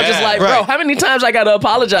finish." Right. And I'm just like, Yeah. bro, Right. how many times I gotta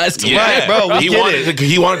apologize to you? Right, bro, we he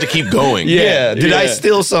get wanted to keep going. Yeah. Did I Yeah.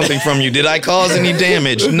 steal something from you? Did I cause any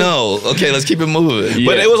damage? No. Okay, let's keep it moving.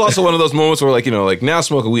 But Yeah. it was also one of those moments where, like, like now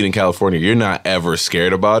smoking weed in California, you're not ever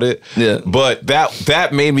scared about it. Yeah. But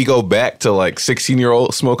that made me go back to like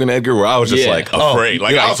 16-year-old smoking Edgar, where I was just Yeah. like afraid.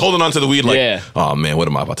 Like I was holding on to the weed, like, Yeah. oh man, what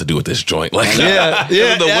am I about to do with this joint? Like, Yeah,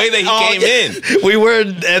 yeah. the way that he came in. We were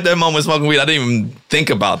at that moment smoking weed. I didn't even think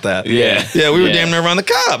about that. Yeah. Yeah, we were Yeah. damn near around the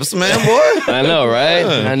cops, man, boy. I know, right?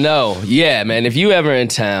 I know. Yeah, man. If you ever in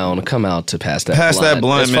town, come out to Pass That Pass Blunt. That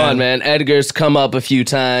Blunt, It's man. fun, man. Edgar's come up a few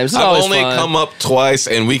times. It's I've always only fun. come up twice,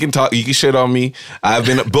 and we can talk. You can shit on me. I've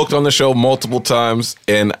been booked on the show multiple times,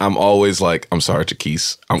 and I'm always like, "I'm sorry,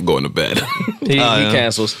 Jaquise, I'm going to bed." He yeah.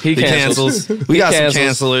 cancels. He He cancels. cancels. We got some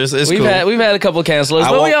cancelers. It's we've cool. We've had a couple cancelers,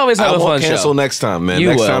 but we always have I a won't fun cancel show. next time, man. You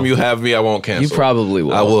Next will. time you have me, I won't cancel. You probably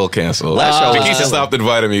will. I will cancel. Last show was Jaquise is the stopped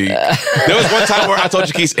inviting me. There was one time where I told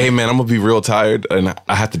Jaquise, hey man, I'm gonna be real tired and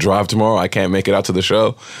I have to drive tomorrow. I can't make it out to the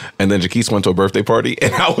show. And then Jaquise went to a birthday party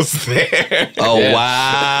and I was there. Oh, Yeah.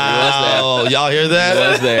 wow. Y'all hear that?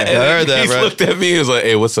 He was there. I heard that, He bro. looked at me and was like,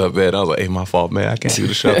 hey, what's up, man? I was like, hey, my fault, man. I can't do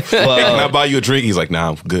the show. Hey, can I buy you a drink? He's like, nah,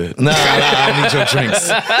 I'm good. Nah, I need your drinks.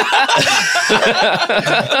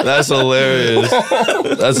 That's hilarious.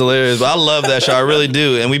 That's hilarious. But I love that show. I really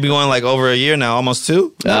do. And we've been going like over a year now, almost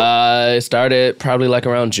 2. It started probably like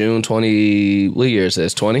around June 20. What year is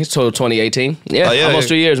this? 20? So 2018. Yeah, Oh, yeah, almost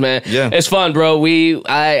 2 years, man. Yeah. It's fun, bro.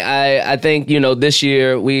 I think this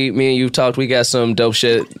year me and you talked. We got some dope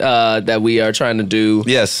shit that we are trying to do.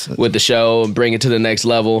 Yes. With the show and bring it to the next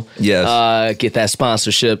level. Yes. Get that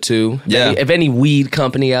sponsorship too. Yeah. If any weed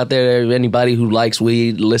company out there, anybody who likes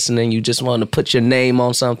weed listening, you just want to put your name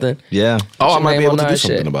on something. Yeah. Oh, I your might be name able on to do our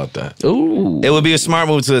something shit. about that. Ooh. It would be a smart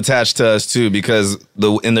move to attach to us too, because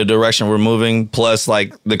in the direction we're moving, plus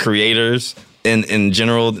like the creators in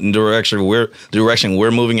general, in direction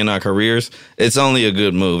we're moving in our careers, it's only a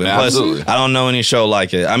good move. And Absolutely. plus, I don't know any show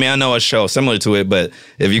like it. I mean, I know a show similar to it, but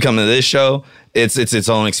if you come to this show, it's its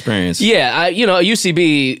own experience. Yeah,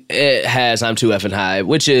 UCB it has I'm Too Effing High,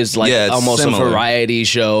 which is like Yeah, it's almost similar. a variety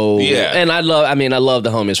show. Yeah. And I love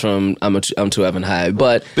the homies from I'm Too Effing High,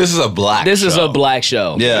 but This is a black this is show. a black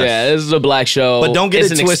show. Yeah. this is a black show. But don't get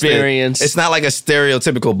it's it an twisted. experience. It's not like a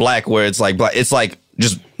stereotypical black where it's like black. It's like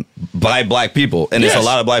just by black people, and it's a Yes.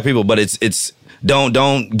 lot of black people. But it's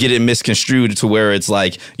don't get it misconstrued to where it's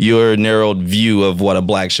like your narrowed view of what a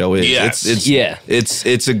black show is. Yes.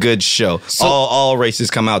 It's a good show. All races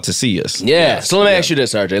come out to see us. Yeah. So let me ask you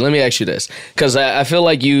this, RJ. Let me ask you this, because I feel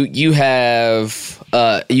like you've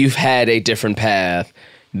had a different path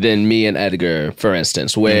than me and Edgar, for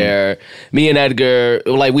instance, where me and Edgar,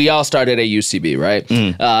 like we all started at UCB, right?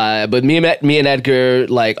 But me and Edgar,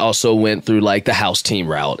 like also went through like the house team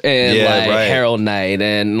route and Yeah, like right. Herald Night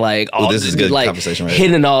and like all this is good like conversation right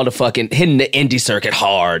hitting hitting the indie circuit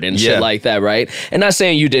hard and Yeah. shit like that, right? And not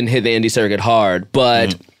saying you didn't hit the indie circuit hard,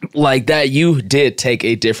 but like that you did take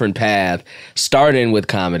a different path, starting with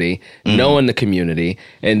comedy, knowing the community,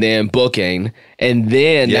 and then booking, and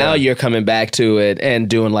then Yeah. now you're coming back to it and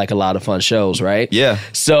doing like a lot of fun shows, right? Yeah.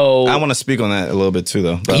 So I want to speak on that a little bit too,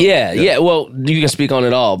 though. But- yeah. Well, you can speak on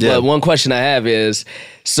it all. Yeah. But one question I have is,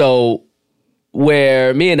 so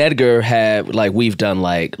where me and Edgar have like we've done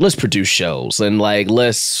like let's produce shows and like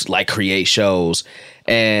let's like create shows,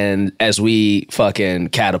 and as we fucking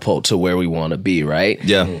catapult to where we want to be, right?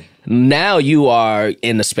 Yeah. Now you are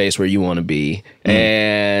in the space where you want to be,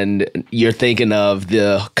 and you're thinking of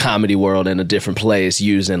the comedy world in a different place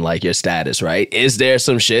using like your status, right? Is there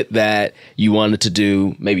some shit that you wanted to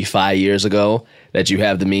do maybe 5 years ago that you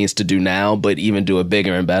have the means to do now, but even do it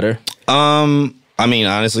bigger and better? I mean,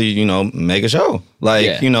 honestly, make a show.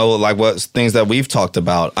 Like, Yeah. like what things that we've talked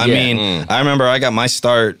about. I Yeah. mean, I remember I got my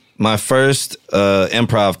start, my first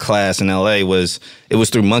improv class in LA was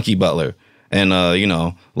through Monkey Butler. And,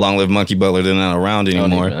 long live Monkey Butler, they're not around I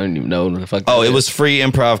anymore. don't even know what the fuck. Oh, that it is. was free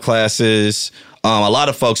improv classes. A lot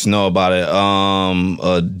of folks know about it.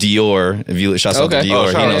 Dior, if you shouts out to Okay. Dior, Oh,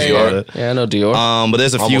 he shout out knows to about Dior. it. Yeah, I know Dior. But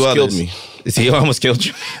there's a few Almost others. killed me. He almost killed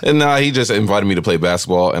you. And nah, he just invited me to play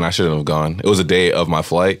basketball, and I shouldn't have gone. It was a day of my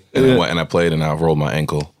flight, and I went and I played, and I rolled my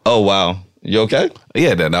ankle. Oh wow, you okay?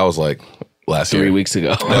 Yeah, that was like last 3 year. weeks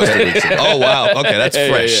ago. Oh wow, okay, that's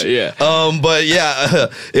fresh. yeah. But yeah,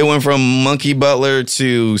 it went from Monkey Butler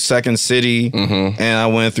to Second City, and I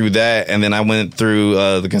went through that, and then I went through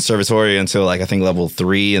the conservatory until like I think level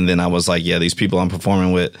 3, and then I was like, yeah, these people I'm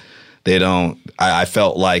performing with, they don't. I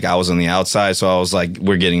felt like I was on the outside, so I was like,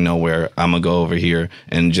 we're getting nowhere. I'm gonna go over here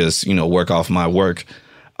and just work off my work.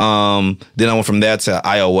 Then I went from that to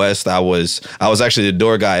IO West. I was actually the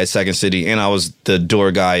door guy at Second City, and I was the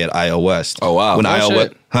door guy at IO West. Oh, wow. When Oh, IO shit.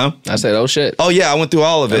 West, huh? I said, oh shit. Oh yeah, I went through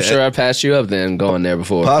all of I'm it. sure I passed you up then going there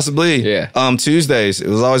before. Possibly. Yeah. Tuesdays. It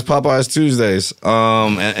was always Popeyes Tuesdays.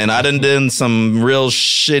 And I done some real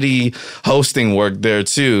shitty hosting work there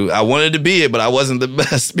too. I wanted to be it, but I wasn't the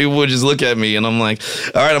best. People would just look at me and I'm like,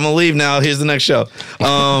 all right, I'm gonna leave now. Here's the next show.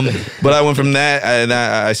 But I went from that and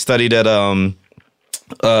I studied at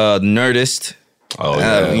Nerdist. Oh,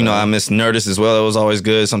 yeah. I miss Nerdist as well. It was always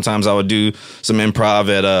good. Sometimes I would do some improv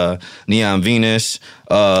at Neon Venus.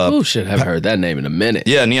 Oh shit, I haven't heard that name in a minute.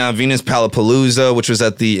 Yeah, Neon Venus Palapalooza, which was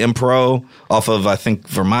at the Impro off of I think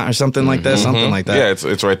Vermont or something like that. Something like that.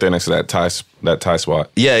 Yeah, it's right there next to that Thai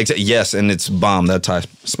spot. Yeah, yes, and it's bomb. That Thai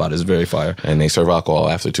spot is very fire. And they serve alcohol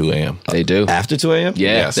after 2 a.m. They do. After 2 a.m. Yeah,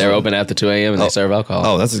 Yes. they're open after 2 a.m. and they serve alcohol.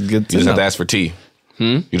 Oh, that's a good You thing. just have to ask for tea.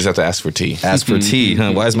 You just have to ask for tea. Ask for tea.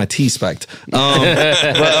 Huh? Why is my tea spiked? But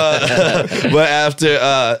after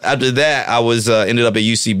that, I was ended up at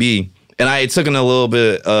UCB, and I had taken a little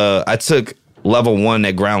bit. I took level 1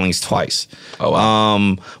 at Groundlings twice. Oh,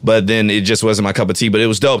 wow. But then it just wasn't my cup of tea. But it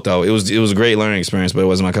was dope though. It was a great learning experience, but it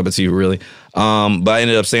wasn't my cup of tea really. But I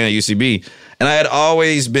ended up staying at UCB. And I had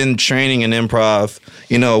always been training in improv,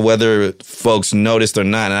 you know, whether folks noticed or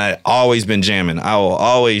not. And I had always been jamming. I will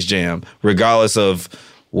always jam, regardless of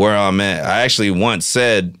where I'm at. I actually once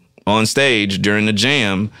said on stage during the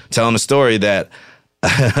jam, telling a story that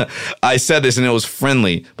I said this and it was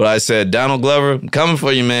friendly, but I said, Donald Glover, I'm coming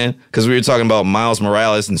for you, man. Because we were talking about Miles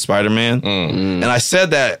Morales and Spider-Man. And I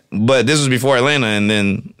said that, but this was before Atlanta. And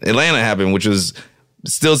then Atlanta happened, which was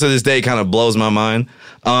still to this day kind of blows my mind.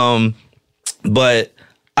 But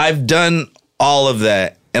I've done all of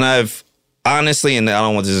that, and I've honestly, and I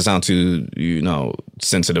don't want this to sound too, you know,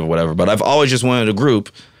 sensitive or whatever, but I've always just wanted a group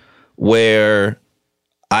where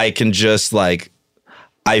I can just like,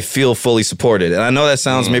 I feel fully supported. And I know that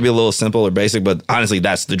sounds maybe a little simple or basic, but honestly,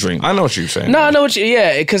 that's the dream. I know what you're saying. No, I know what you.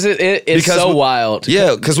 Yeah, because it's so wild.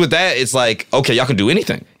 Yeah, because with that, it's like, okay, y'all can do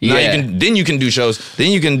anything. Now then you can do shows.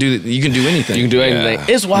 Then you can do anything. You can do anything.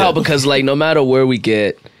 It's wild because like no matter where we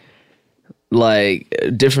get, like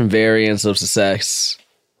different variants of success,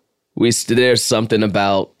 there's something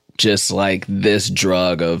about just like this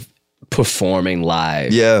drug of performing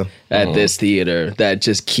live at this theater that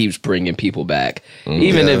just keeps bringing people back,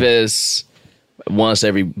 even if it's once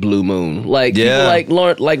every blue moon. Like people like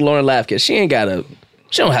Lauren Lapkus, she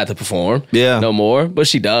don't have to perform no more, but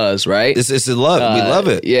she does, right? It's a love. We love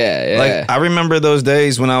it. Yeah. Like I remember those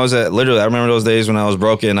days when I was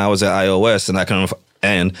broken. I was at iOS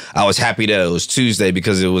and I was happy that it was Tuesday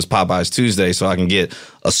because it was Popeye's Tuesday, so I can get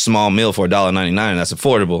a small meal for $1.99, and that's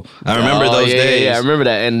affordable. I remember those days. Yeah, I remember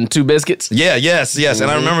that. And 2 biscuits. Yes. And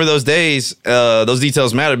I remember those days. Those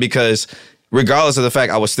details matter because regardless of the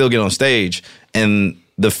fact I was still getting on stage and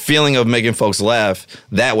the feeling of making folks laugh,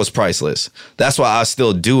 that was priceless. That's why I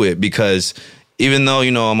still do it, because even though, you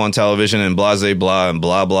know, I'm on television and blah, blah, and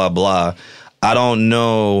blah, blah, blah, I don't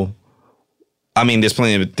know. I mean, there's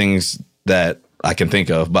plenty of things that I can think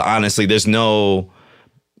of, but honestly, there's no.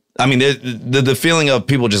 I mean, the feeling of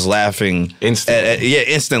people just laughing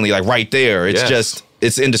instantly, like right there. It's just,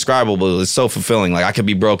 it's indescribable. It's so fulfilling. Like I could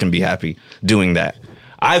be broke and be happy doing that.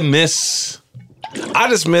 I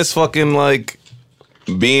just miss fucking like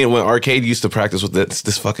being when Arcade used to practice with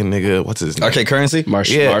this fucking nigga. What's his name? Arcade Currency?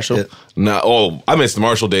 Marshall. Yeah. No, I missed the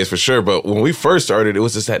Marshall days for sure. But when we first started, it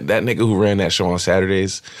was just that nigga who ran that show on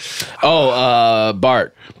Saturdays.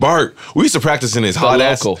 Bart. We used to practice in his hot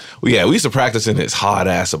ass. Yeah, we used to practice in his hot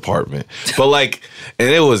ass apartment. But like, and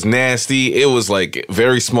it was nasty. It was like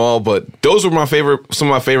very small. But those were some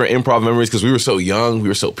of my favorite improv memories because we were so young, we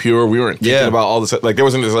were so pure, we weren't thinking about all this. Like there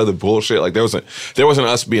wasn't this other bullshit. Like there wasn't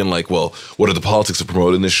us being like, well, what are the politics of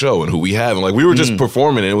promoting this show and who we have? And like we were just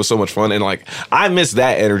performing, and it was so much fun. And like I miss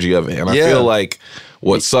that energy of it. And I feel like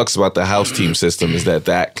what sucks about the house team system is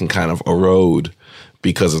that can kind of erode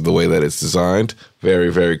because of the way that it's designed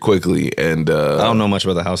very, very quickly. And I don't know much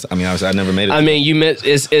about the house. I mean, I never made it. I mean, you miss.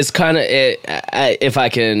 It's kind of if I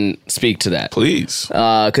can speak to that, please,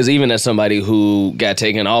 because even as somebody who got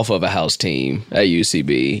taken off of a house team at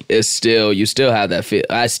UCB, you still have that feel.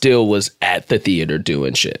 I still was at the theater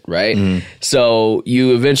doing shit, right? So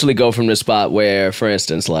you eventually go from the spot where, for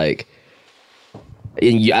instance, like.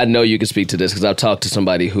 And I know you can speak to this because I've talked to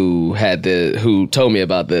somebody who told me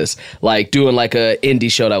about this, like doing like a indie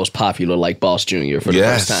show that was popular, like Boss Jr. for the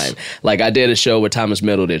first time. Like I did a show where Thomas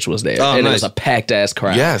Middleditch was there, and it was a packed ass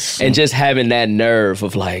crowd. Yes, and just having that nerve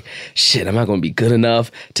of like, shit, am I going to be good enough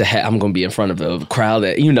to I'm going to be in front of a crowd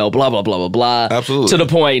that blah blah blah blah blah. Absolutely. To the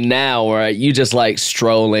point now where you just like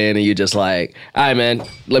stroll in and you just like, all right, man,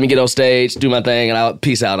 let me get on stage, do my thing, and I'll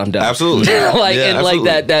peace out. I'm done. Absolutely.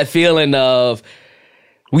 Like that feeling of.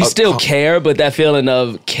 We still care, but that feeling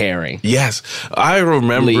of caring. Yes. I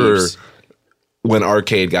remember when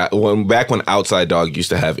back when Outside Dog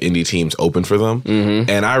used to have indie teams open for them.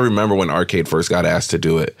 And I remember when Arcade first got asked to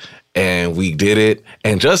do it. And we did it.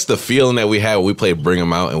 And just the feeling that we had when we played Bring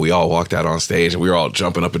 'Em Out and we all walked out on stage and we were all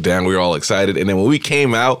jumping up and down. We were all excited. And then when we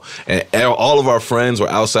came out and all of our friends were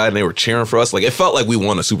outside and they were cheering for us, like it felt like we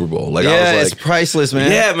won a Super Bowl. Like I was like, it's priceless,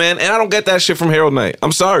 man. Yeah, man. And I don't get that shit from Harold Knight.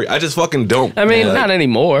 I'm sorry. I just fucking don't. I mean, not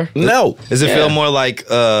anymore. No. Does it feel more like,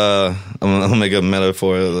 I'm going to make a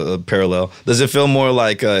metaphor, a parallel. Does it feel more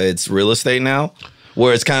like it's real estate now?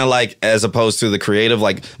 where it's kind of like, as opposed to the creative,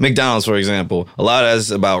 like McDonald's, for example, a lot of that's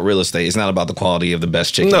about real estate. It's not about the quality of the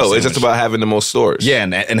best chicken. No, sandwich. it's just about having the most stores. Yeah,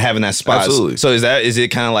 and having that spot. Absolutely. So is it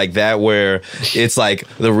kind of like that where it's like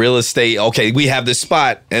the real estate, okay, we have this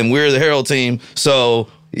spot and we're the Herald team, so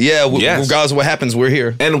yeah, Yes. regardless of what happens, we're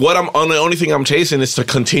here. And the only thing I'm chasing is to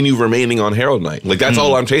continue remaining on Herald Night. Like, that's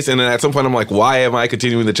all I'm chasing. And at some point, I'm like, why am I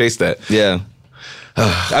continuing to chase that? Yeah.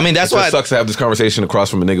 I mean, that's It why. just sucks to have this conversation across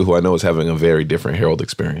from a nigga who I know is having a very different Herald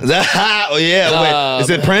experience. Oh yeah, wait. Is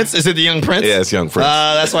it Prince? Is it the young Prince? Yeah, it's young Prince.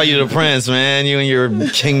 That's why you're the Prince, man. You and your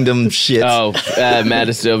kingdom shit. Oh, Matt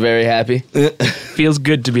is still very happy. Feels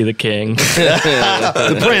good to be the king.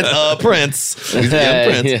 the Prince. He's the young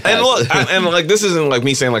Prince. Yeah. And look, like, this isn't like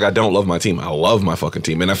me saying like I don't love my team. I love my fucking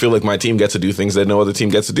team, and I feel like my team gets to do things that no other team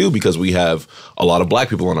gets to do because we have a lot of black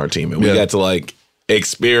people on our team, and we get to like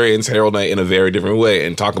experience Herald Night in a very different way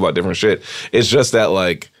and talk about different shit. It's just that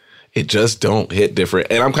like it just don't hit different,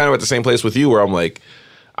 and I'm kind of at the same place with you where I'm like,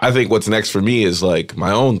 I think what's next for me is like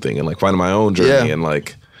my own thing and like finding my own journey and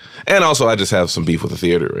like. And also, I just have some beef with the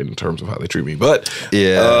theater in terms of how they treat me. But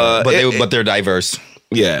but they're diverse.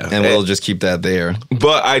 Yeah, And we'll just keep that there.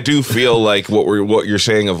 But I do feel like what you're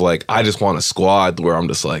saying of like I just want a squad where I'm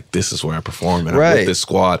just like this is where I perform and I'm with this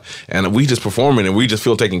squad and we just performing and we just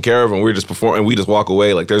feel taken care of and we just perform and we just walk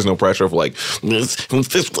away like there's no pressure of like this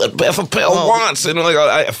what Beth Appel wants and like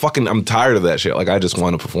I'm tired of that shit. Like I just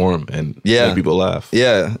want to perform and make people laugh.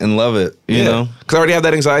 Yeah, and love it. You know, because I already have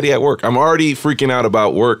that anxiety at work. I'm already freaking out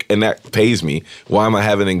about work and that pays me. Why am I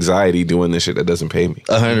having anxiety doing this shit that doesn't pay me?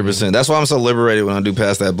 100%. That's why I'm so liberated when I do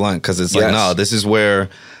Pass That Blunt, because it's like, no, this is where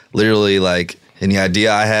literally like any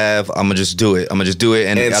idea I have, I'm gonna just do it.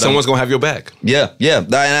 And someone's gonna have your back. Yeah.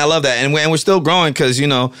 And I love that. And we're still growing because, you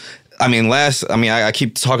know, I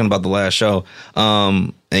keep talking about the last show.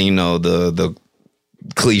 And you know, the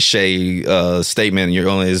cliche statement, you're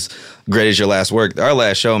only as great as your last work. Our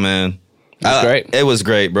last show, man. It was great. It was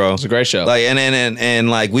great, bro. It was a great show. Like and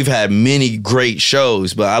like we've had many great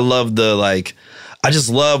shows, but I love I just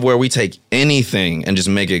love where we take anything and just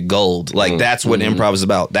make it gold. Like that's what improv is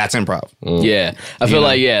about. That's improv. Yeah. I feel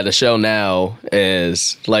like the show now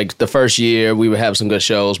is like the first year we would have some good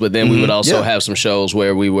shows, but then we would also have some shows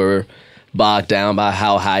where we were bogged down by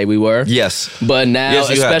how high we were. Yes. But now,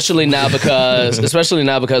 especially now because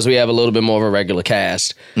we have a little bit more of a regular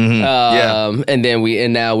cast. And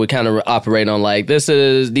then now we kind of operate on like these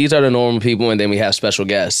are the normal people, and then we have special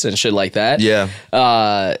guests and shit like that. Yeah.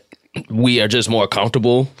 We are just more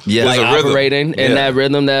comfortable like operating in that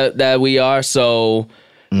rhythm that we are. So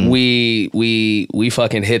we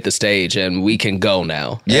fucking hit the stage and we can go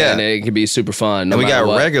now. Yeah. And it can be super fun. No and we got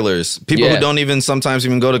what. regulars. People who don't even sometimes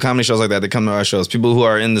even go to comedy shows like that. They come to our shows. People who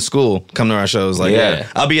are in the school come to our shows. Like,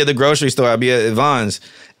 I'll be at the grocery store. I'll be at Yvonne's.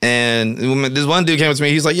 And this one dude came up to me.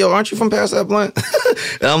 He's like, yo, aren't you from Pass That Blunt?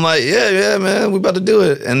 And I'm like, yeah, man, we about to do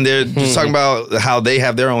it. And they're just talking about how they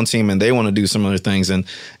have their own team and they want to do similar things. And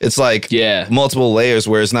it's like multiple layers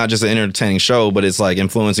where it's not just an entertaining show, but it's like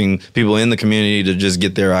influencing people in the community to just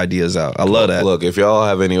get their ideas out. I love that. Look, if y'all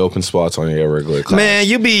have any open spots on your regular class, man,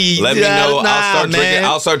 let me know.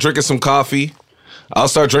 I'll start drinking some coffee.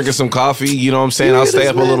 You know what I'm saying? I'll stay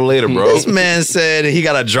up a little later, bro. This man said he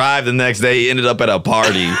got to drive the next day. He ended up at a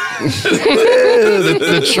party.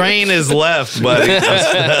 the train is left, buddy. When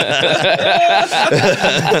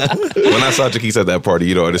I saw Jaquise at that party,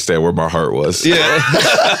 you don't understand where my heart was. Yeah.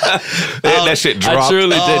 That shit dropped. I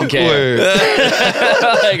truly didn't care.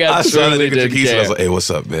 I saw the nigga Jaquise and I was like, hey, what's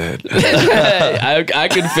up, man? I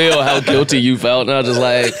could feel how guilty you felt. And I was just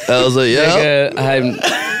like,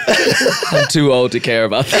 I'm too old to care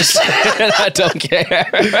about this shit. I don't care.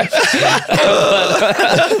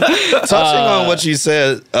 Touching on what you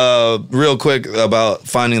said real quick about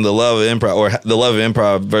finding the love of improv or the love of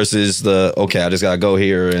improv versus I just got to go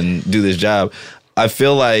here and do this job. I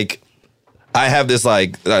feel like I have this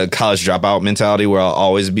like college dropout mentality where I'll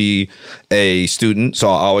always be a student, so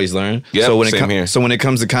I'll always learn. Yep, so when it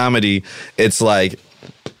comes to comedy, it's like,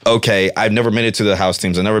 okay, I've never made it to the house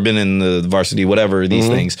teams. I've never been in the varsity, whatever, these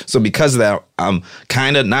things. So because of that, I'm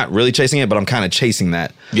kind of not really chasing it, but I'm kind of chasing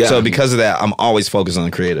that. Yeah. So because of that, I'm always focused on the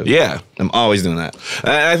creative. Yeah. I'm always doing that.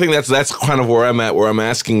 I think that's kind of where I'm at, where I'm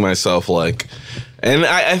asking myself, like, and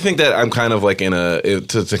I think that I'm kind of like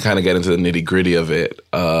to kind of get into the nitty gritty of it.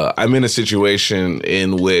 I'm in a situation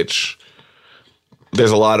in which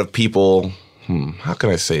there's a lot of people, how can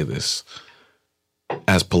I say this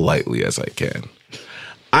as politely as I can?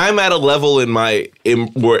 I'm at a level in my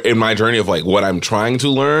journey of like what I'm trying to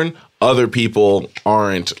learn. Other people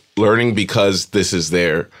aren't learning because this is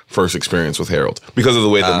their first experience with Harold, because of the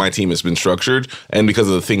way that my team has been structured and because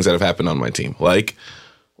of the things that have happened on my team. Like,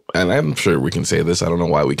 and I'm sure we can say this. I don't know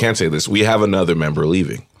why we can't say this. We have another member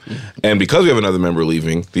leaving. And because we have another member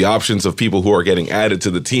leaving, the options of people who are getting added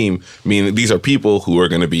to the team mean that these are people who are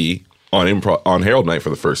going to be on Harold Night for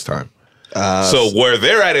the first time. So where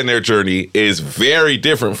they're at in their journey is very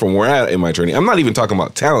different from where I'm at in my journey. I'm not even talking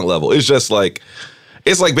about talent level. It's just like,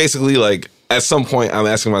 it's like basically like at some point I'm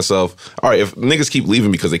asking myself, all right, if niggas keep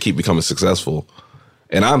leaving because they keep becoming successful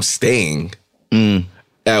and I'm staying,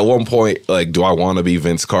 at one point, like, do I want to be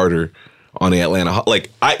Vince Carter on the Atlanta Hawks? Like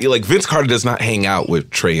Vince Carter does not hang out with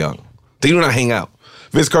Trae Young. They do not hang out.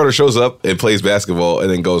 Vince Carter shows up and plays basketball and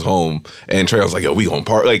then goes home, and Trae Young's like, yo, we gonna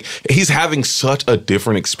party. Like, he's having such a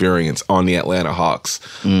different experience on the Atlanta Hawks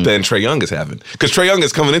than Trae Young is having. Because Trae Young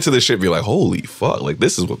is coming into this shit and be like, holy fuck, like,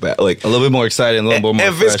 this is what that, like. A little bit more exciting, a little bit more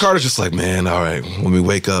And Vince fresh. Carter's just like, man, all right, let me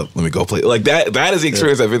wake up, let me go play. Like, that is the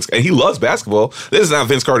experience that Vince, and he loves basketball. This is not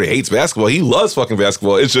Vince Carter hates basketball. He loves fucking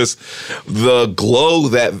basketball. It's just the glow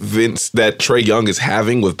that Trae Young is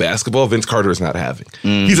having with basketball, Vince Carter is not having.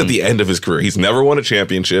 He's at the end of his career. He's never won a championship.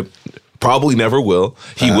 Probably never will.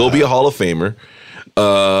 He will be a Hall of Famer.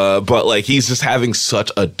 But like, he's just having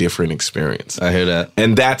such a different experience. I hear that.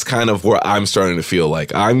 And that's kind of where I'm starting to feel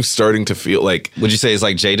like. I'm starting to feel like, Would you say it's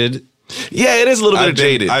like jaded? yeah, it is a little bit of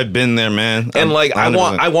jaded. I've been there, man. And like,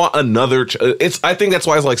 I want another. I think that's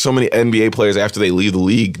why it's like so many NBA players after they leave the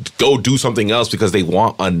league go do something else because they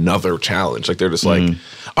want another challenge. Like, they're just like,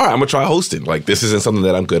 all right, I'm gonna try hosting. Like, this isn't something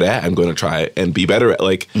that I'm good at. I'm gonna try it and be better at.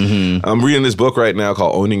 Like, I'm reading this book right now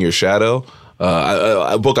called Owning Your Shadow.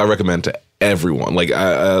 A book I recommend to everyone. Like,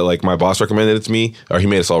 like my boss recommended it to me, or he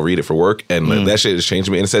made us all read it for work, and that shit has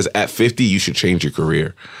changed me. And it says at 50 you should change your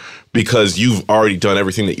career. Because you've already done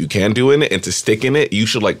everything that you can do in it, and to stick in it, you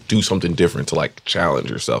should like do something different to like challenge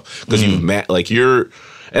yourself. Because you've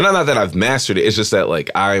and not that I've mastered it. It's just that like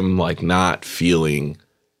I'm like not feeling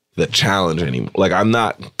the challenge anymore. Like, I'm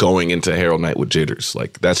not going into Harold Night with jitters.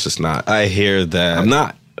 Like, that's just not. I hear that. I'm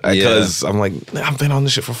not, because I'm like, I've been on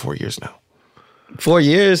this shit for 4 years now. 4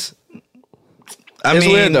 years. I It's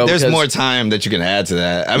mean, weird, though, there's because- more time that you can add to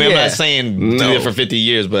that. I mean, I'm Yeah. not saying do it for 50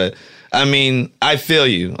 years, but I mean, I feel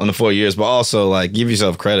you on the 4 years, but also like give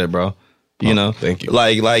yourself credit, bro. You know, thank you.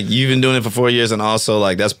 Like you've been doing it for 4 years, and also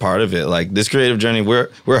like that's part of it. Like this creative journey, we're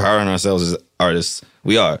hard on ourselves as artists.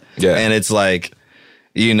 We are, Yeah. And it's like,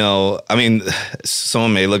 you know, I mean,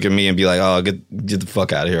 someone may look at me and be like, "Oh, get the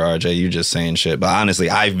fuck out of here, RJ. You just saying shit." But honestly,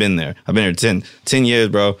 I've been there. I've been here 10 years,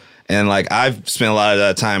 bro, and like I've spent a lot of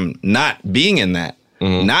that time not being in that,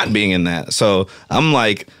 not being in that. So I'm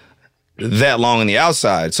like that long on the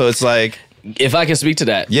outside. So it's like, If I can speak to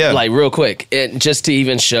that, Yeah. like real quick, just to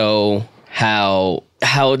even show how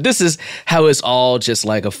this is how it's all just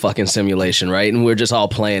like a fucking simulation, right? And we're just all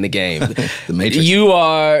playing the game. The Matrix.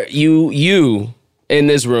 You in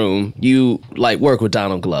this room, you like work with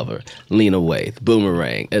Donald Glover, Lena Waithe,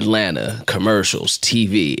 Boomerang, Atlanta, commercials,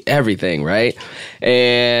 TV, everything, right?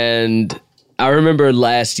 And I remember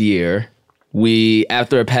last year,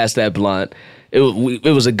 after I passed that blunt, it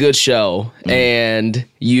was a good show, and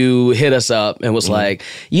you hit us up and was like,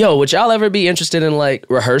 yo, would y'all ever be interested in like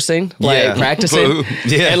rehearsing, like Yeah. practicing?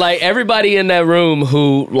 Yeah. And like everybody in that room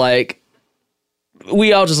who like,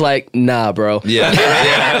 we all just like, nah, bro. yeah,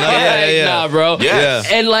 yeah. Nah, bro. Yeah.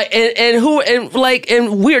 And like,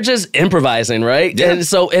 and we're just improvising, right? Yeah.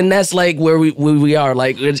 And that's like where we are.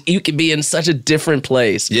 Like, you can be in such a different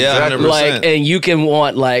place. Yeah, 100%. Like, and you can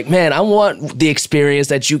want like, man, I want the experience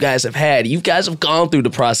that you guys have had. You guys have gone through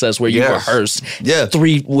the process where you Yes. rehearse Yeah.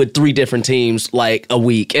 with three different teams like a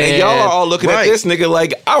week. And y'all are all looking Right. at this nigga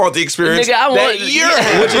like, I want the experience Nigga, I want- that you're yeah.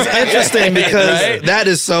 having. Which is interesting because Right? that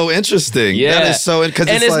is so interesting. Yeah. That is so because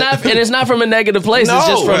and it's not from a negative place. It's No,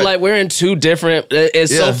 just from right. like we're in two different.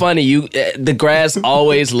 It's Yeah. so funny. The grass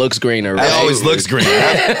always looks greener. Right? it always looks green.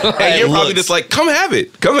 And you're probably just like, come have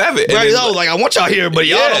it. Come have it. And Right, then- no, like I want y'all here, but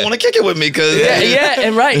y'all Yeah. don't want to kick it with me because yeah,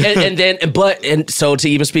 and right, and so to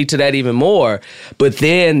even speak to that even more, but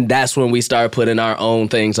then that's when we start putting our own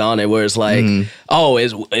things on it, where it's like, oh,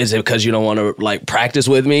 is it because you don't want to like practice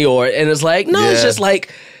with me, and it's like, no, it's Yeah. just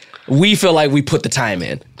like we feel like we put the time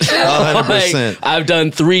in. 100%. Like, I've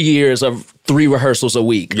done 3 years of 3 rehearsals a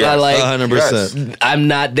week. Yes. I like 100%. I'm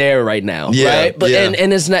not there right now, Yeah, right? But yeah.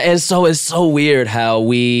 and it's not, and so it's so weird how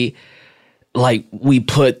we like we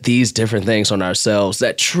put these different things on ourselves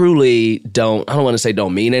that truly don't, I don't want to say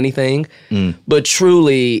don't mean anything, but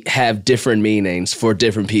truly have different meanings for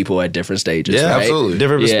different people at different stages. Yeah, right? absolutely.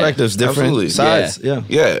 Different Yeah. perspectives, different Absolutely. sides. Yeah.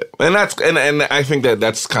 Yeah, and I think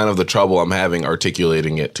that's kind of the trouble I'm having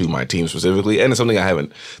articulating it to my team specifically, and it's something I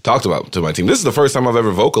haven't talked about to my team. This is the first time I've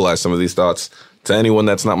ever vocalized some of these thoughts to anyone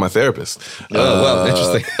that's not my therapist. Well,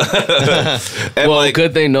 interesting. And Well, like,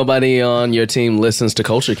 good thing nobody on your team listens to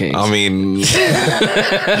Culture Kings. I mean,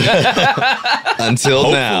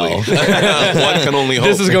 Until now. one can only hope.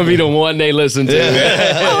 this is going to be the one they listen to.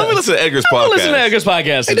 Oh, let me listen to Edgar's podcast. Listen to Edgar's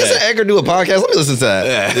podcast Hey, today. doesn't Edgar do a podcast? Let me listen to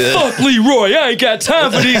that. Fuck Leroy, I ain't got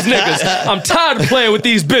time for these niggas. I'm tired of playing with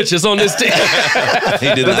these bitches on this team.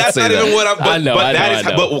 He did But not that's say not that. even what I'm. But, I know, but I that know, is.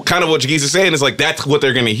 I know. But kind of what Jaquise is saying is like that's what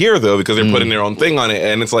they're going to hear though because they're putting their own thing on it,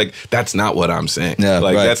 and it's like that's not what I'm saying. Yeah,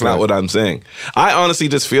 like right, that's right. not what I'm saying. I honestly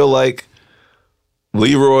just feel like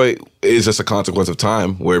Leroy is just a consequence of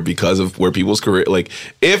time, where because of where people's career, like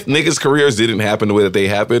if niggas' careers didn't happen the way that they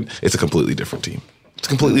happened, it's a completely different team. It's a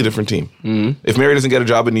completely different team. If Mary doesn't get a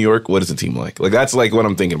job in New York, what is the team like? Like that's like what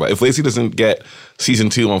I'm thinking about. If Lacey doesn't get season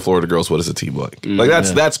 2 on Florida Girls, what is the team like? Like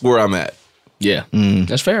that's where I'm at. Yeah,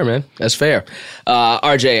 that's fair, man. That's fair.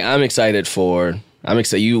 RJ, I'm excited.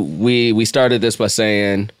 We started this by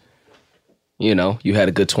saying, you know, you had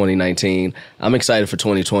a good 2019. I'm excited for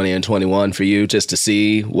 2020 and 21 for you, just to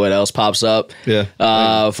see what else pops up.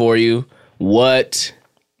 For you. What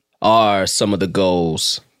are some of the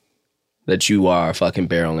goals that you are fucking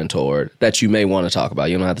barreling toward that you may want to talk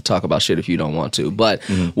about? You don't have to talk about shit if you don't want to. But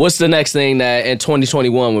what's the next thing that in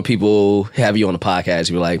 2021 when people have you on the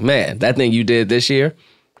podcast, you're like, man, that thing you did this year,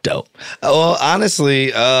 dope. Well,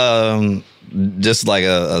 honestly, just like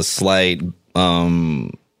a slight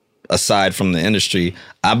aside from the industry,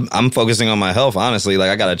 I'm focusing on my health. Honestly, like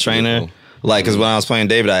I got a trainer. Like, because when I was playing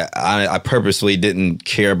David, I purposely didn't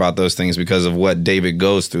care about those things because of what David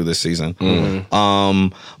goes through this season.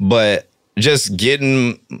 But just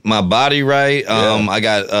getting my body right. I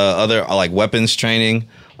got other like weapons training.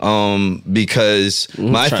 Because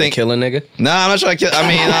my Trying thing, to kill a nigga? Nah, I'm not trying to kill. I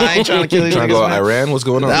mean, I ain't trying to kill these Trying to niggas, go to man. Iran? What's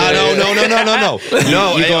going on? No.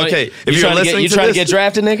 You Hey, going- okay. You If you're trying to listening get, you to trying this, to get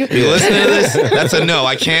drafted, nigga? you listening to this? That's a no.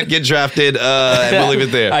 I can't get drafted. And we'll leave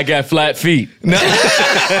it there. I got flat feet. I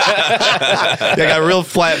got real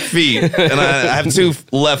flat feet, and I have 2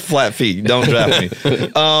 left flat feet. Don't draft me.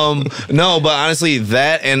 No, but honestly,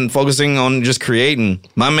 that and focusing on just creating.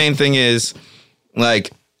 My main thing is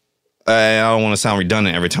like, I don't want to sound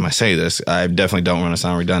redundant every time I say this. I definitely don't want to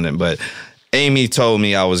sound redundant, but Amy told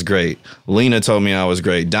me I was great. Lena told me I was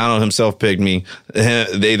great. Donald himself picked me.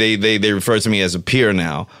 They refer to me as a peer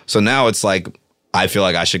now. So now it's like I feel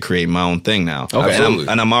like I should create my own thing now. Okay.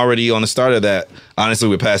 And I'm already on the start of that. Honestly,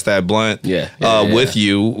 we passed that blunt. With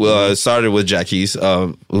you. Started with Jackie's,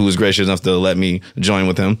 who was gracious enough to let me join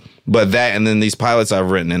with him. But that and then these pilots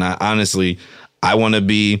I've written, and I want to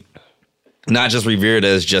be not just revered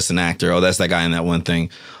as just an actor. Oh, that's that guy in that one thing.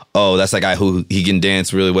 Oh, that's that guy who he can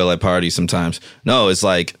dance really well at parties sometimes. No, it's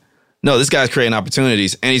like, no, this guy's creating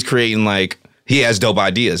opportunities and he's creating like, he has dope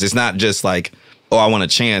ideas. It's not just like, oh, I want a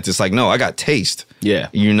chance. It's like, no, I got taste. Yeah.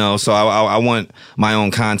 You know, so I want my own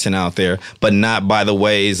content out there, but not by the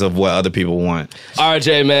ways of what other people want.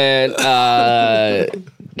 RJ, man,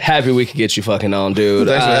 happy we could get you fucking on, dude.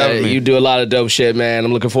 Thanks for having me. You do a lot of dope shit, man.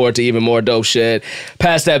 I'm looking forward to even more dope shit.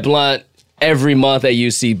 Pass that blunt every month at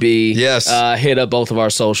UCB. Yes. Hit up both of our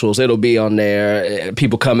socials. It'll be on there.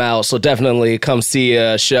 People come out, so definitely come see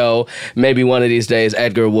a show. Maybe one of these days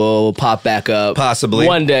Edgar will pop back up. Possibly.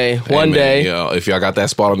 One day. Hey, One man, day. yo, if y'all got that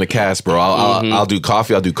spot on the cast, bro, I'll do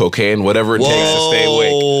coffee, I'll do cocaine, whatever it takes to stay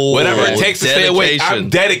awake. Whatever it takes to stay awake. I'm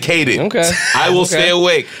dedicated. Okay. I will stay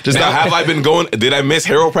awake. Just now, not- have I been going? Did I miss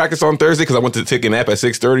Hero practice on Thursday because I went to take a nap at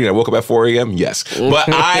 6:30 and I woke up at 4 a.m.? Yes, but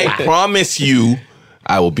I promise you,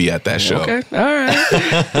 I will be at that show. Okay. All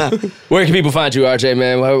right. Where can people find you, RJ,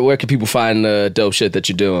 man? Where can people find the dope shit that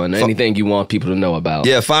you're doing? Anything you want people to know about?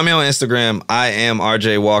 Yeah, find me on Instagram. I am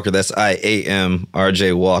RJ Walker. That's IAM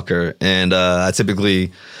RJ Walker. And I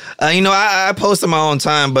typically, I post in my own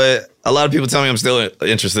time, but a lot of people tell me I'm still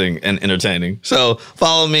interesting and entertaining. So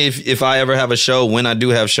follow me if I ever have a show, when I do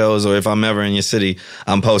have shows, or if I'm ever in your city,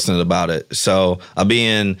 I'm posting about it. So I'll be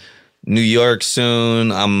in New York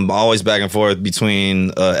soon. I'm always back and forth between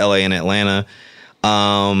LA and Atlanta.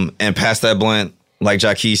 And Pass That Blunt, like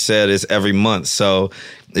Jaquise said, is every month. So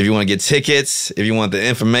if you want to get tickets, if you want the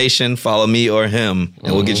information, follow me or him,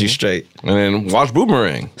 and we'll get you straight. And then watch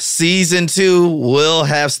Boomerang. Season 2 will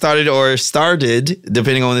have started,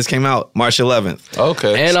 depending on when this came out, March 11th.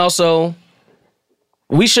 Okay. And also,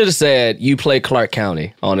 We should have said you play Clark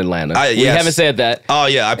County on Atlanta. We yes. haven't said that. Oh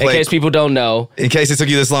yeah, I In played. case people don't know. In case it took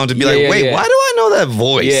you this long to be Yeah, wait, yeah. why do I know that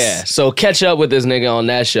voice? Yeah, so catch up with this nigga on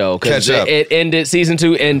that show. 'Cause Catch up. It ended, season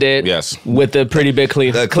 2 ended Yes. with a pretty big The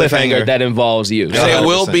cliffhanger cliffhanger. that involves you. And it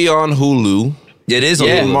will 100%. be on Hulu It is on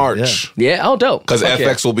Yeah. in Hulu, March. Yeah, oh, dope. Because Okay.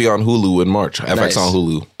 FX will be on Hulu in March. FX Nice. on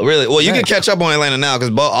Hulu. yeah. Really? Well, you can catch up on Atlanta now because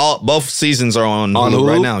both seasons are on On Hulu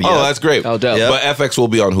right now. Yeah. Oh, that's great. Oh, dope. But FX will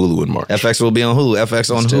be on Hulu in March. FX will be on Hulu.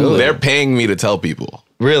 FX on Hulu. They're paying me to tell people.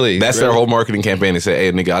 Really? That's their whole marketing campaign. They say,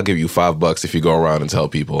 hey, nigga, I'll give you $5 if you go around and tell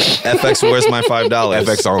people. FX. Where's my $5?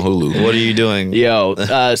 FX on Hulu. What are you doing? Yo,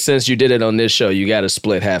 since you did it on this show, you got to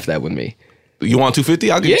split half that with me. You want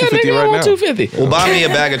 $250? I'll give Yeah, you $250 nigga, I right want now. $250. Well, buy me a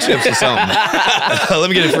bag of chips or something. Let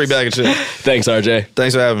me get a free bag of chips. Thanks, RJ.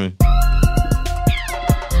 Thanks for having me.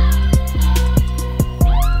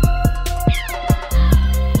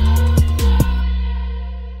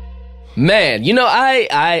 Man, you know,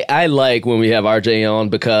 I like when we have RJ on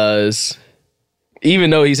because even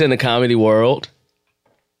though he's in the comedy world,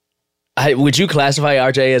 would you classify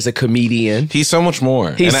RJ as a comedian? He's so much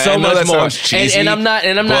more. He's And so I know much that more. sounds cheesy, and I'm not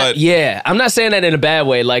but yeah, I'm not saying that in a bad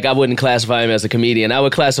way. Like, I wouldn't classify him as a comedian. I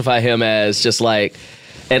would classify him as just like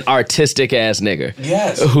an artistic ass nigger.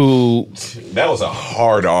 Yes. Who That was a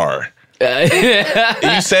hard R. You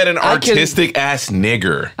said an I can- artistic ass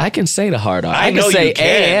nigger. I can say the hard R. I can know say you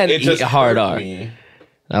can. and It just hard hurt R. me.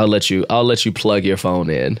 I'll let you plug your phone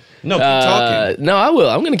in. No, keep talking. No, I will.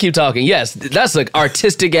 I'm gonna keep talking. Yes, that's an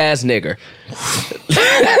artistic ass nigger.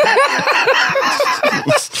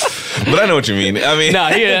 But I know what you mean. I mean, No,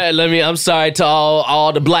 yeah. I'm sorry to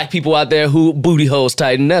all the black people out there who booty holes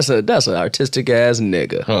tighten. That's an artistic ass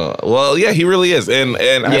nigga. well, yeah, he really is. And I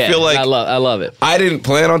Yeah, feel like I love it. I didn't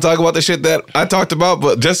plan on talking about the shit that I talked about,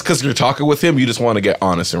 but just because you're talking with him, you just want to get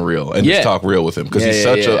honest and real and Yeah. just talk real with him because Yeah, he's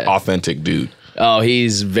yeah, such yeah. an authentic dude. Oh,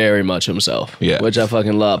 he's very much himself. Yeah. Which I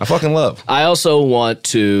fucking love. I fucking love. I also want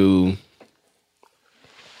to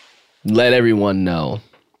let everyone know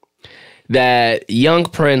that young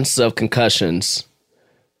Prince of Concussions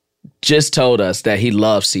just told us that he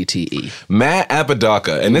loves CTE. Matt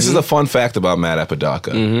Apodaca, and this is a fun fact about Matt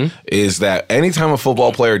Apodaca, is that anytime a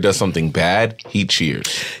football player does something bad, he cheers.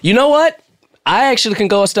 You know what? I actually can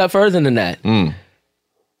go a step further than that.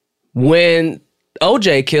 When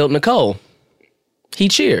OJ killed Nicole, he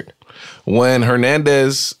cheered. When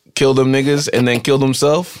Hernandez killed them niggas and then killed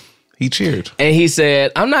himself, he cheered. And he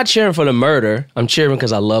said, I'm not cheering for the murder. I'm cheering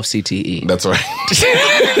because I love CTE. That's right.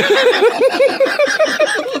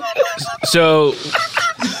 So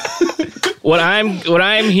what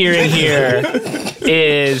I'm hearing here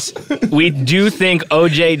is we do think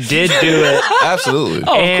OJ did do it. Absolutely.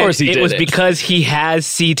 Oh, of and course he did it was it. because he has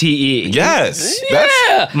CTE. Yes.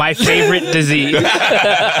 My favorite disease.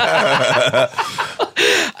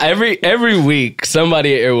 Every week,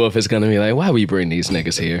 somebody at Airwolf is going to be like, why we bring these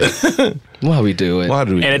niggas here? Why we do it? Why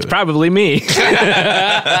do we And do it's it? probably me.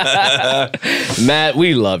 Matt,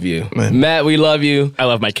 we love you. Matt, we love you. I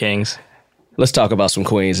love my kings. Let's talk about some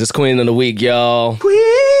queens. It's Queen of the Week, y'all. Queen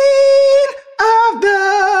of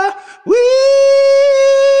the Week.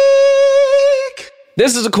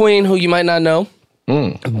 This is a queen who you might not know,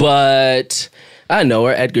 but I know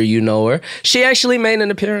her. Edgar, you know her. She actually made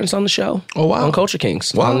an appearance on the show. Oh, wow. On Culture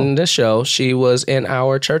Kings. Wow. On this show, she was in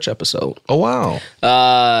our church episode. Oh, wow.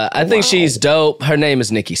 I think she's dope. Her name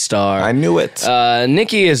is Nikki Starr. I knew it.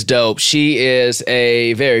 Nikki is dope. She is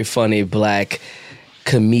a very funny black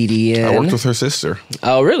comedian. I worked with her sister.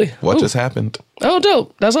 Oh, really? What Ooh. just happened? Oh,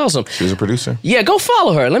 dope. That's awesome. She was a producer. Yeah, go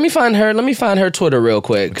follow her. Let me find her Twitter real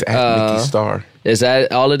quick. It's at Nikki Starr. Is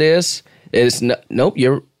that all it is?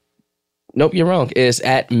 Nope, you're wrong. It's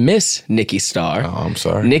at Miss Nikki Starr. Oh, I'm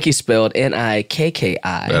sorry. Nikki spelled Nikki.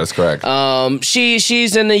 That's correct.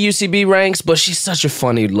 She's in the UCB ranks, but she's such a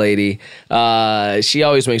funny lady. She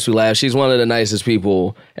always makes me laugh. She's one of the nicest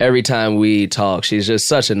people every time we talk. She's just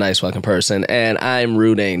such a nice fucking person, and I'm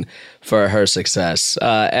rooting for her success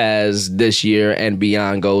as this year and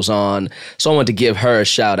beyond goes on. So I want to give her a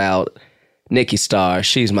shout out. Nikki Starr,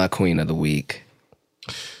 she's my queen of the week.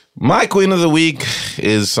 My queen of the week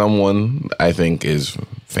is someone I think is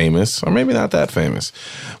famous, or maybe not that famous.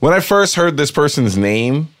 When I first heard this person's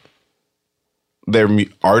name, their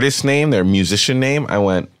artist name, their musician name, I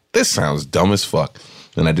went, this sounds dumb as fuck.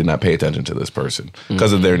 And I did not pay attention to this person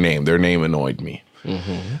because of their name. Their name annoyed me.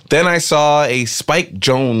 Then I saw a Spike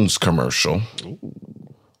Jonze commercial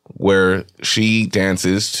where she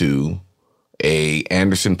dances to a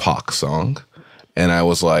Anderson .Paak song. And I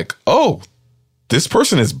was like, oh, this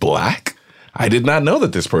person is black? I did not know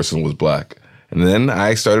that this person was black. And then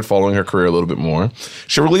I started following her career a little bit more.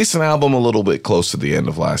 She released an album a little bit close to the end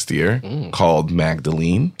of last year called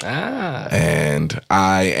Magdalene. And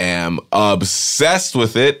I am obsessed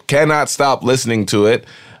with it. Cannot stop listening to it.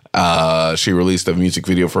 She released a music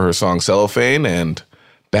video for her song Cellophane, and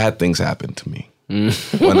bad things happened to me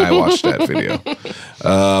when I watched that video.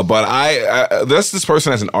 But this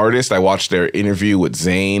person as an artist, I watched their interview with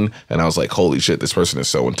Zayn, and I was like, holy shit, this person is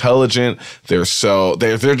so intelligent. They're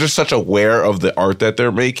just such aware of the art that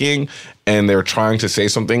they're making, and they're trying to say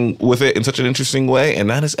something with it in such an interesting way, and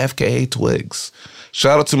that is FKA Twigs.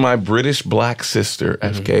 Shout out to my British black sister,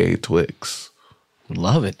 FKA Twigs.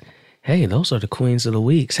 Love it. Hey, those are the queens of the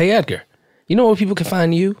weeks. Hey, Edgar, you know where people can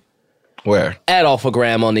find you? Where? At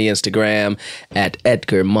Alphagram on the Instagram, at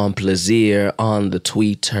Edgar Montplaisir on the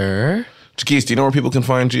Twitter. Jaquise, do you know where people can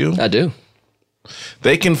find you? I do.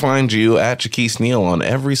 They can find you at Jaquise Neal on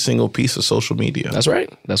every single piece of social media. That's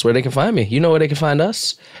right. That's where they can find me. You know where they can find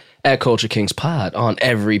us? At Culture Kings Pod on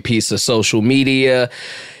every piece of social media.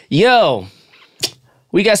 Yo,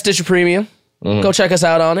 we got Stitcher Premium. Go check us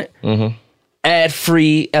out on it.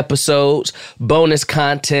 Ad-free episodes, bonus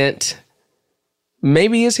content.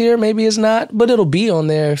 Maybe it's here, maybe it's not, but it'll be on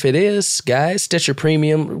there if it is, guys. Stitcher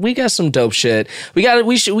Premium. We got some dope shit. We got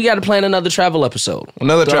to plan another travel episode.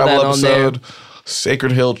 Another travel episode.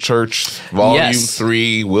 Sacred Hill Church Volume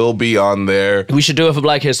 3 will be on there. We should do it for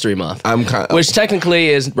Black History Month. Which technically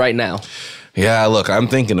is right now. Yeah, look, I'm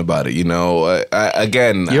thinking about it. You know,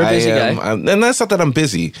 You're a busy guy. And that's not that I'm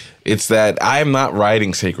busy. It's that I'm not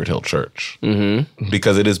writing Sacred Hill Church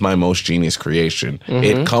because it is my most genius creation.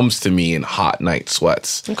 It comes to me in hot night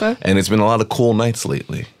sweats. Okay. And it's been a lot of cool nights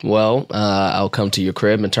lately. Well, I'll come to your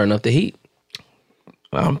crib and turn up the heat.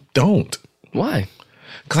 Don't. Why?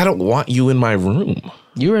 Because I don't want you in my room.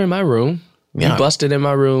 You were in my room. Yeah. You busted in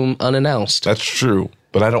my room unannounced. That's true.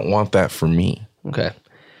 But I don't want that for me. Okay.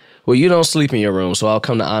 Well, you don't sleep in your room, so I'll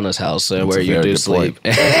come to Anna's house where you do sleep.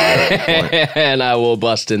 And I will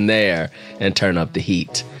bust in there and turn up the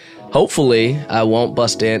heat. Hopefully, I won't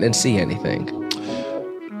bust in and see anything.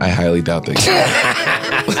 I highly doubt that.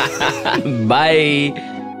 Bye.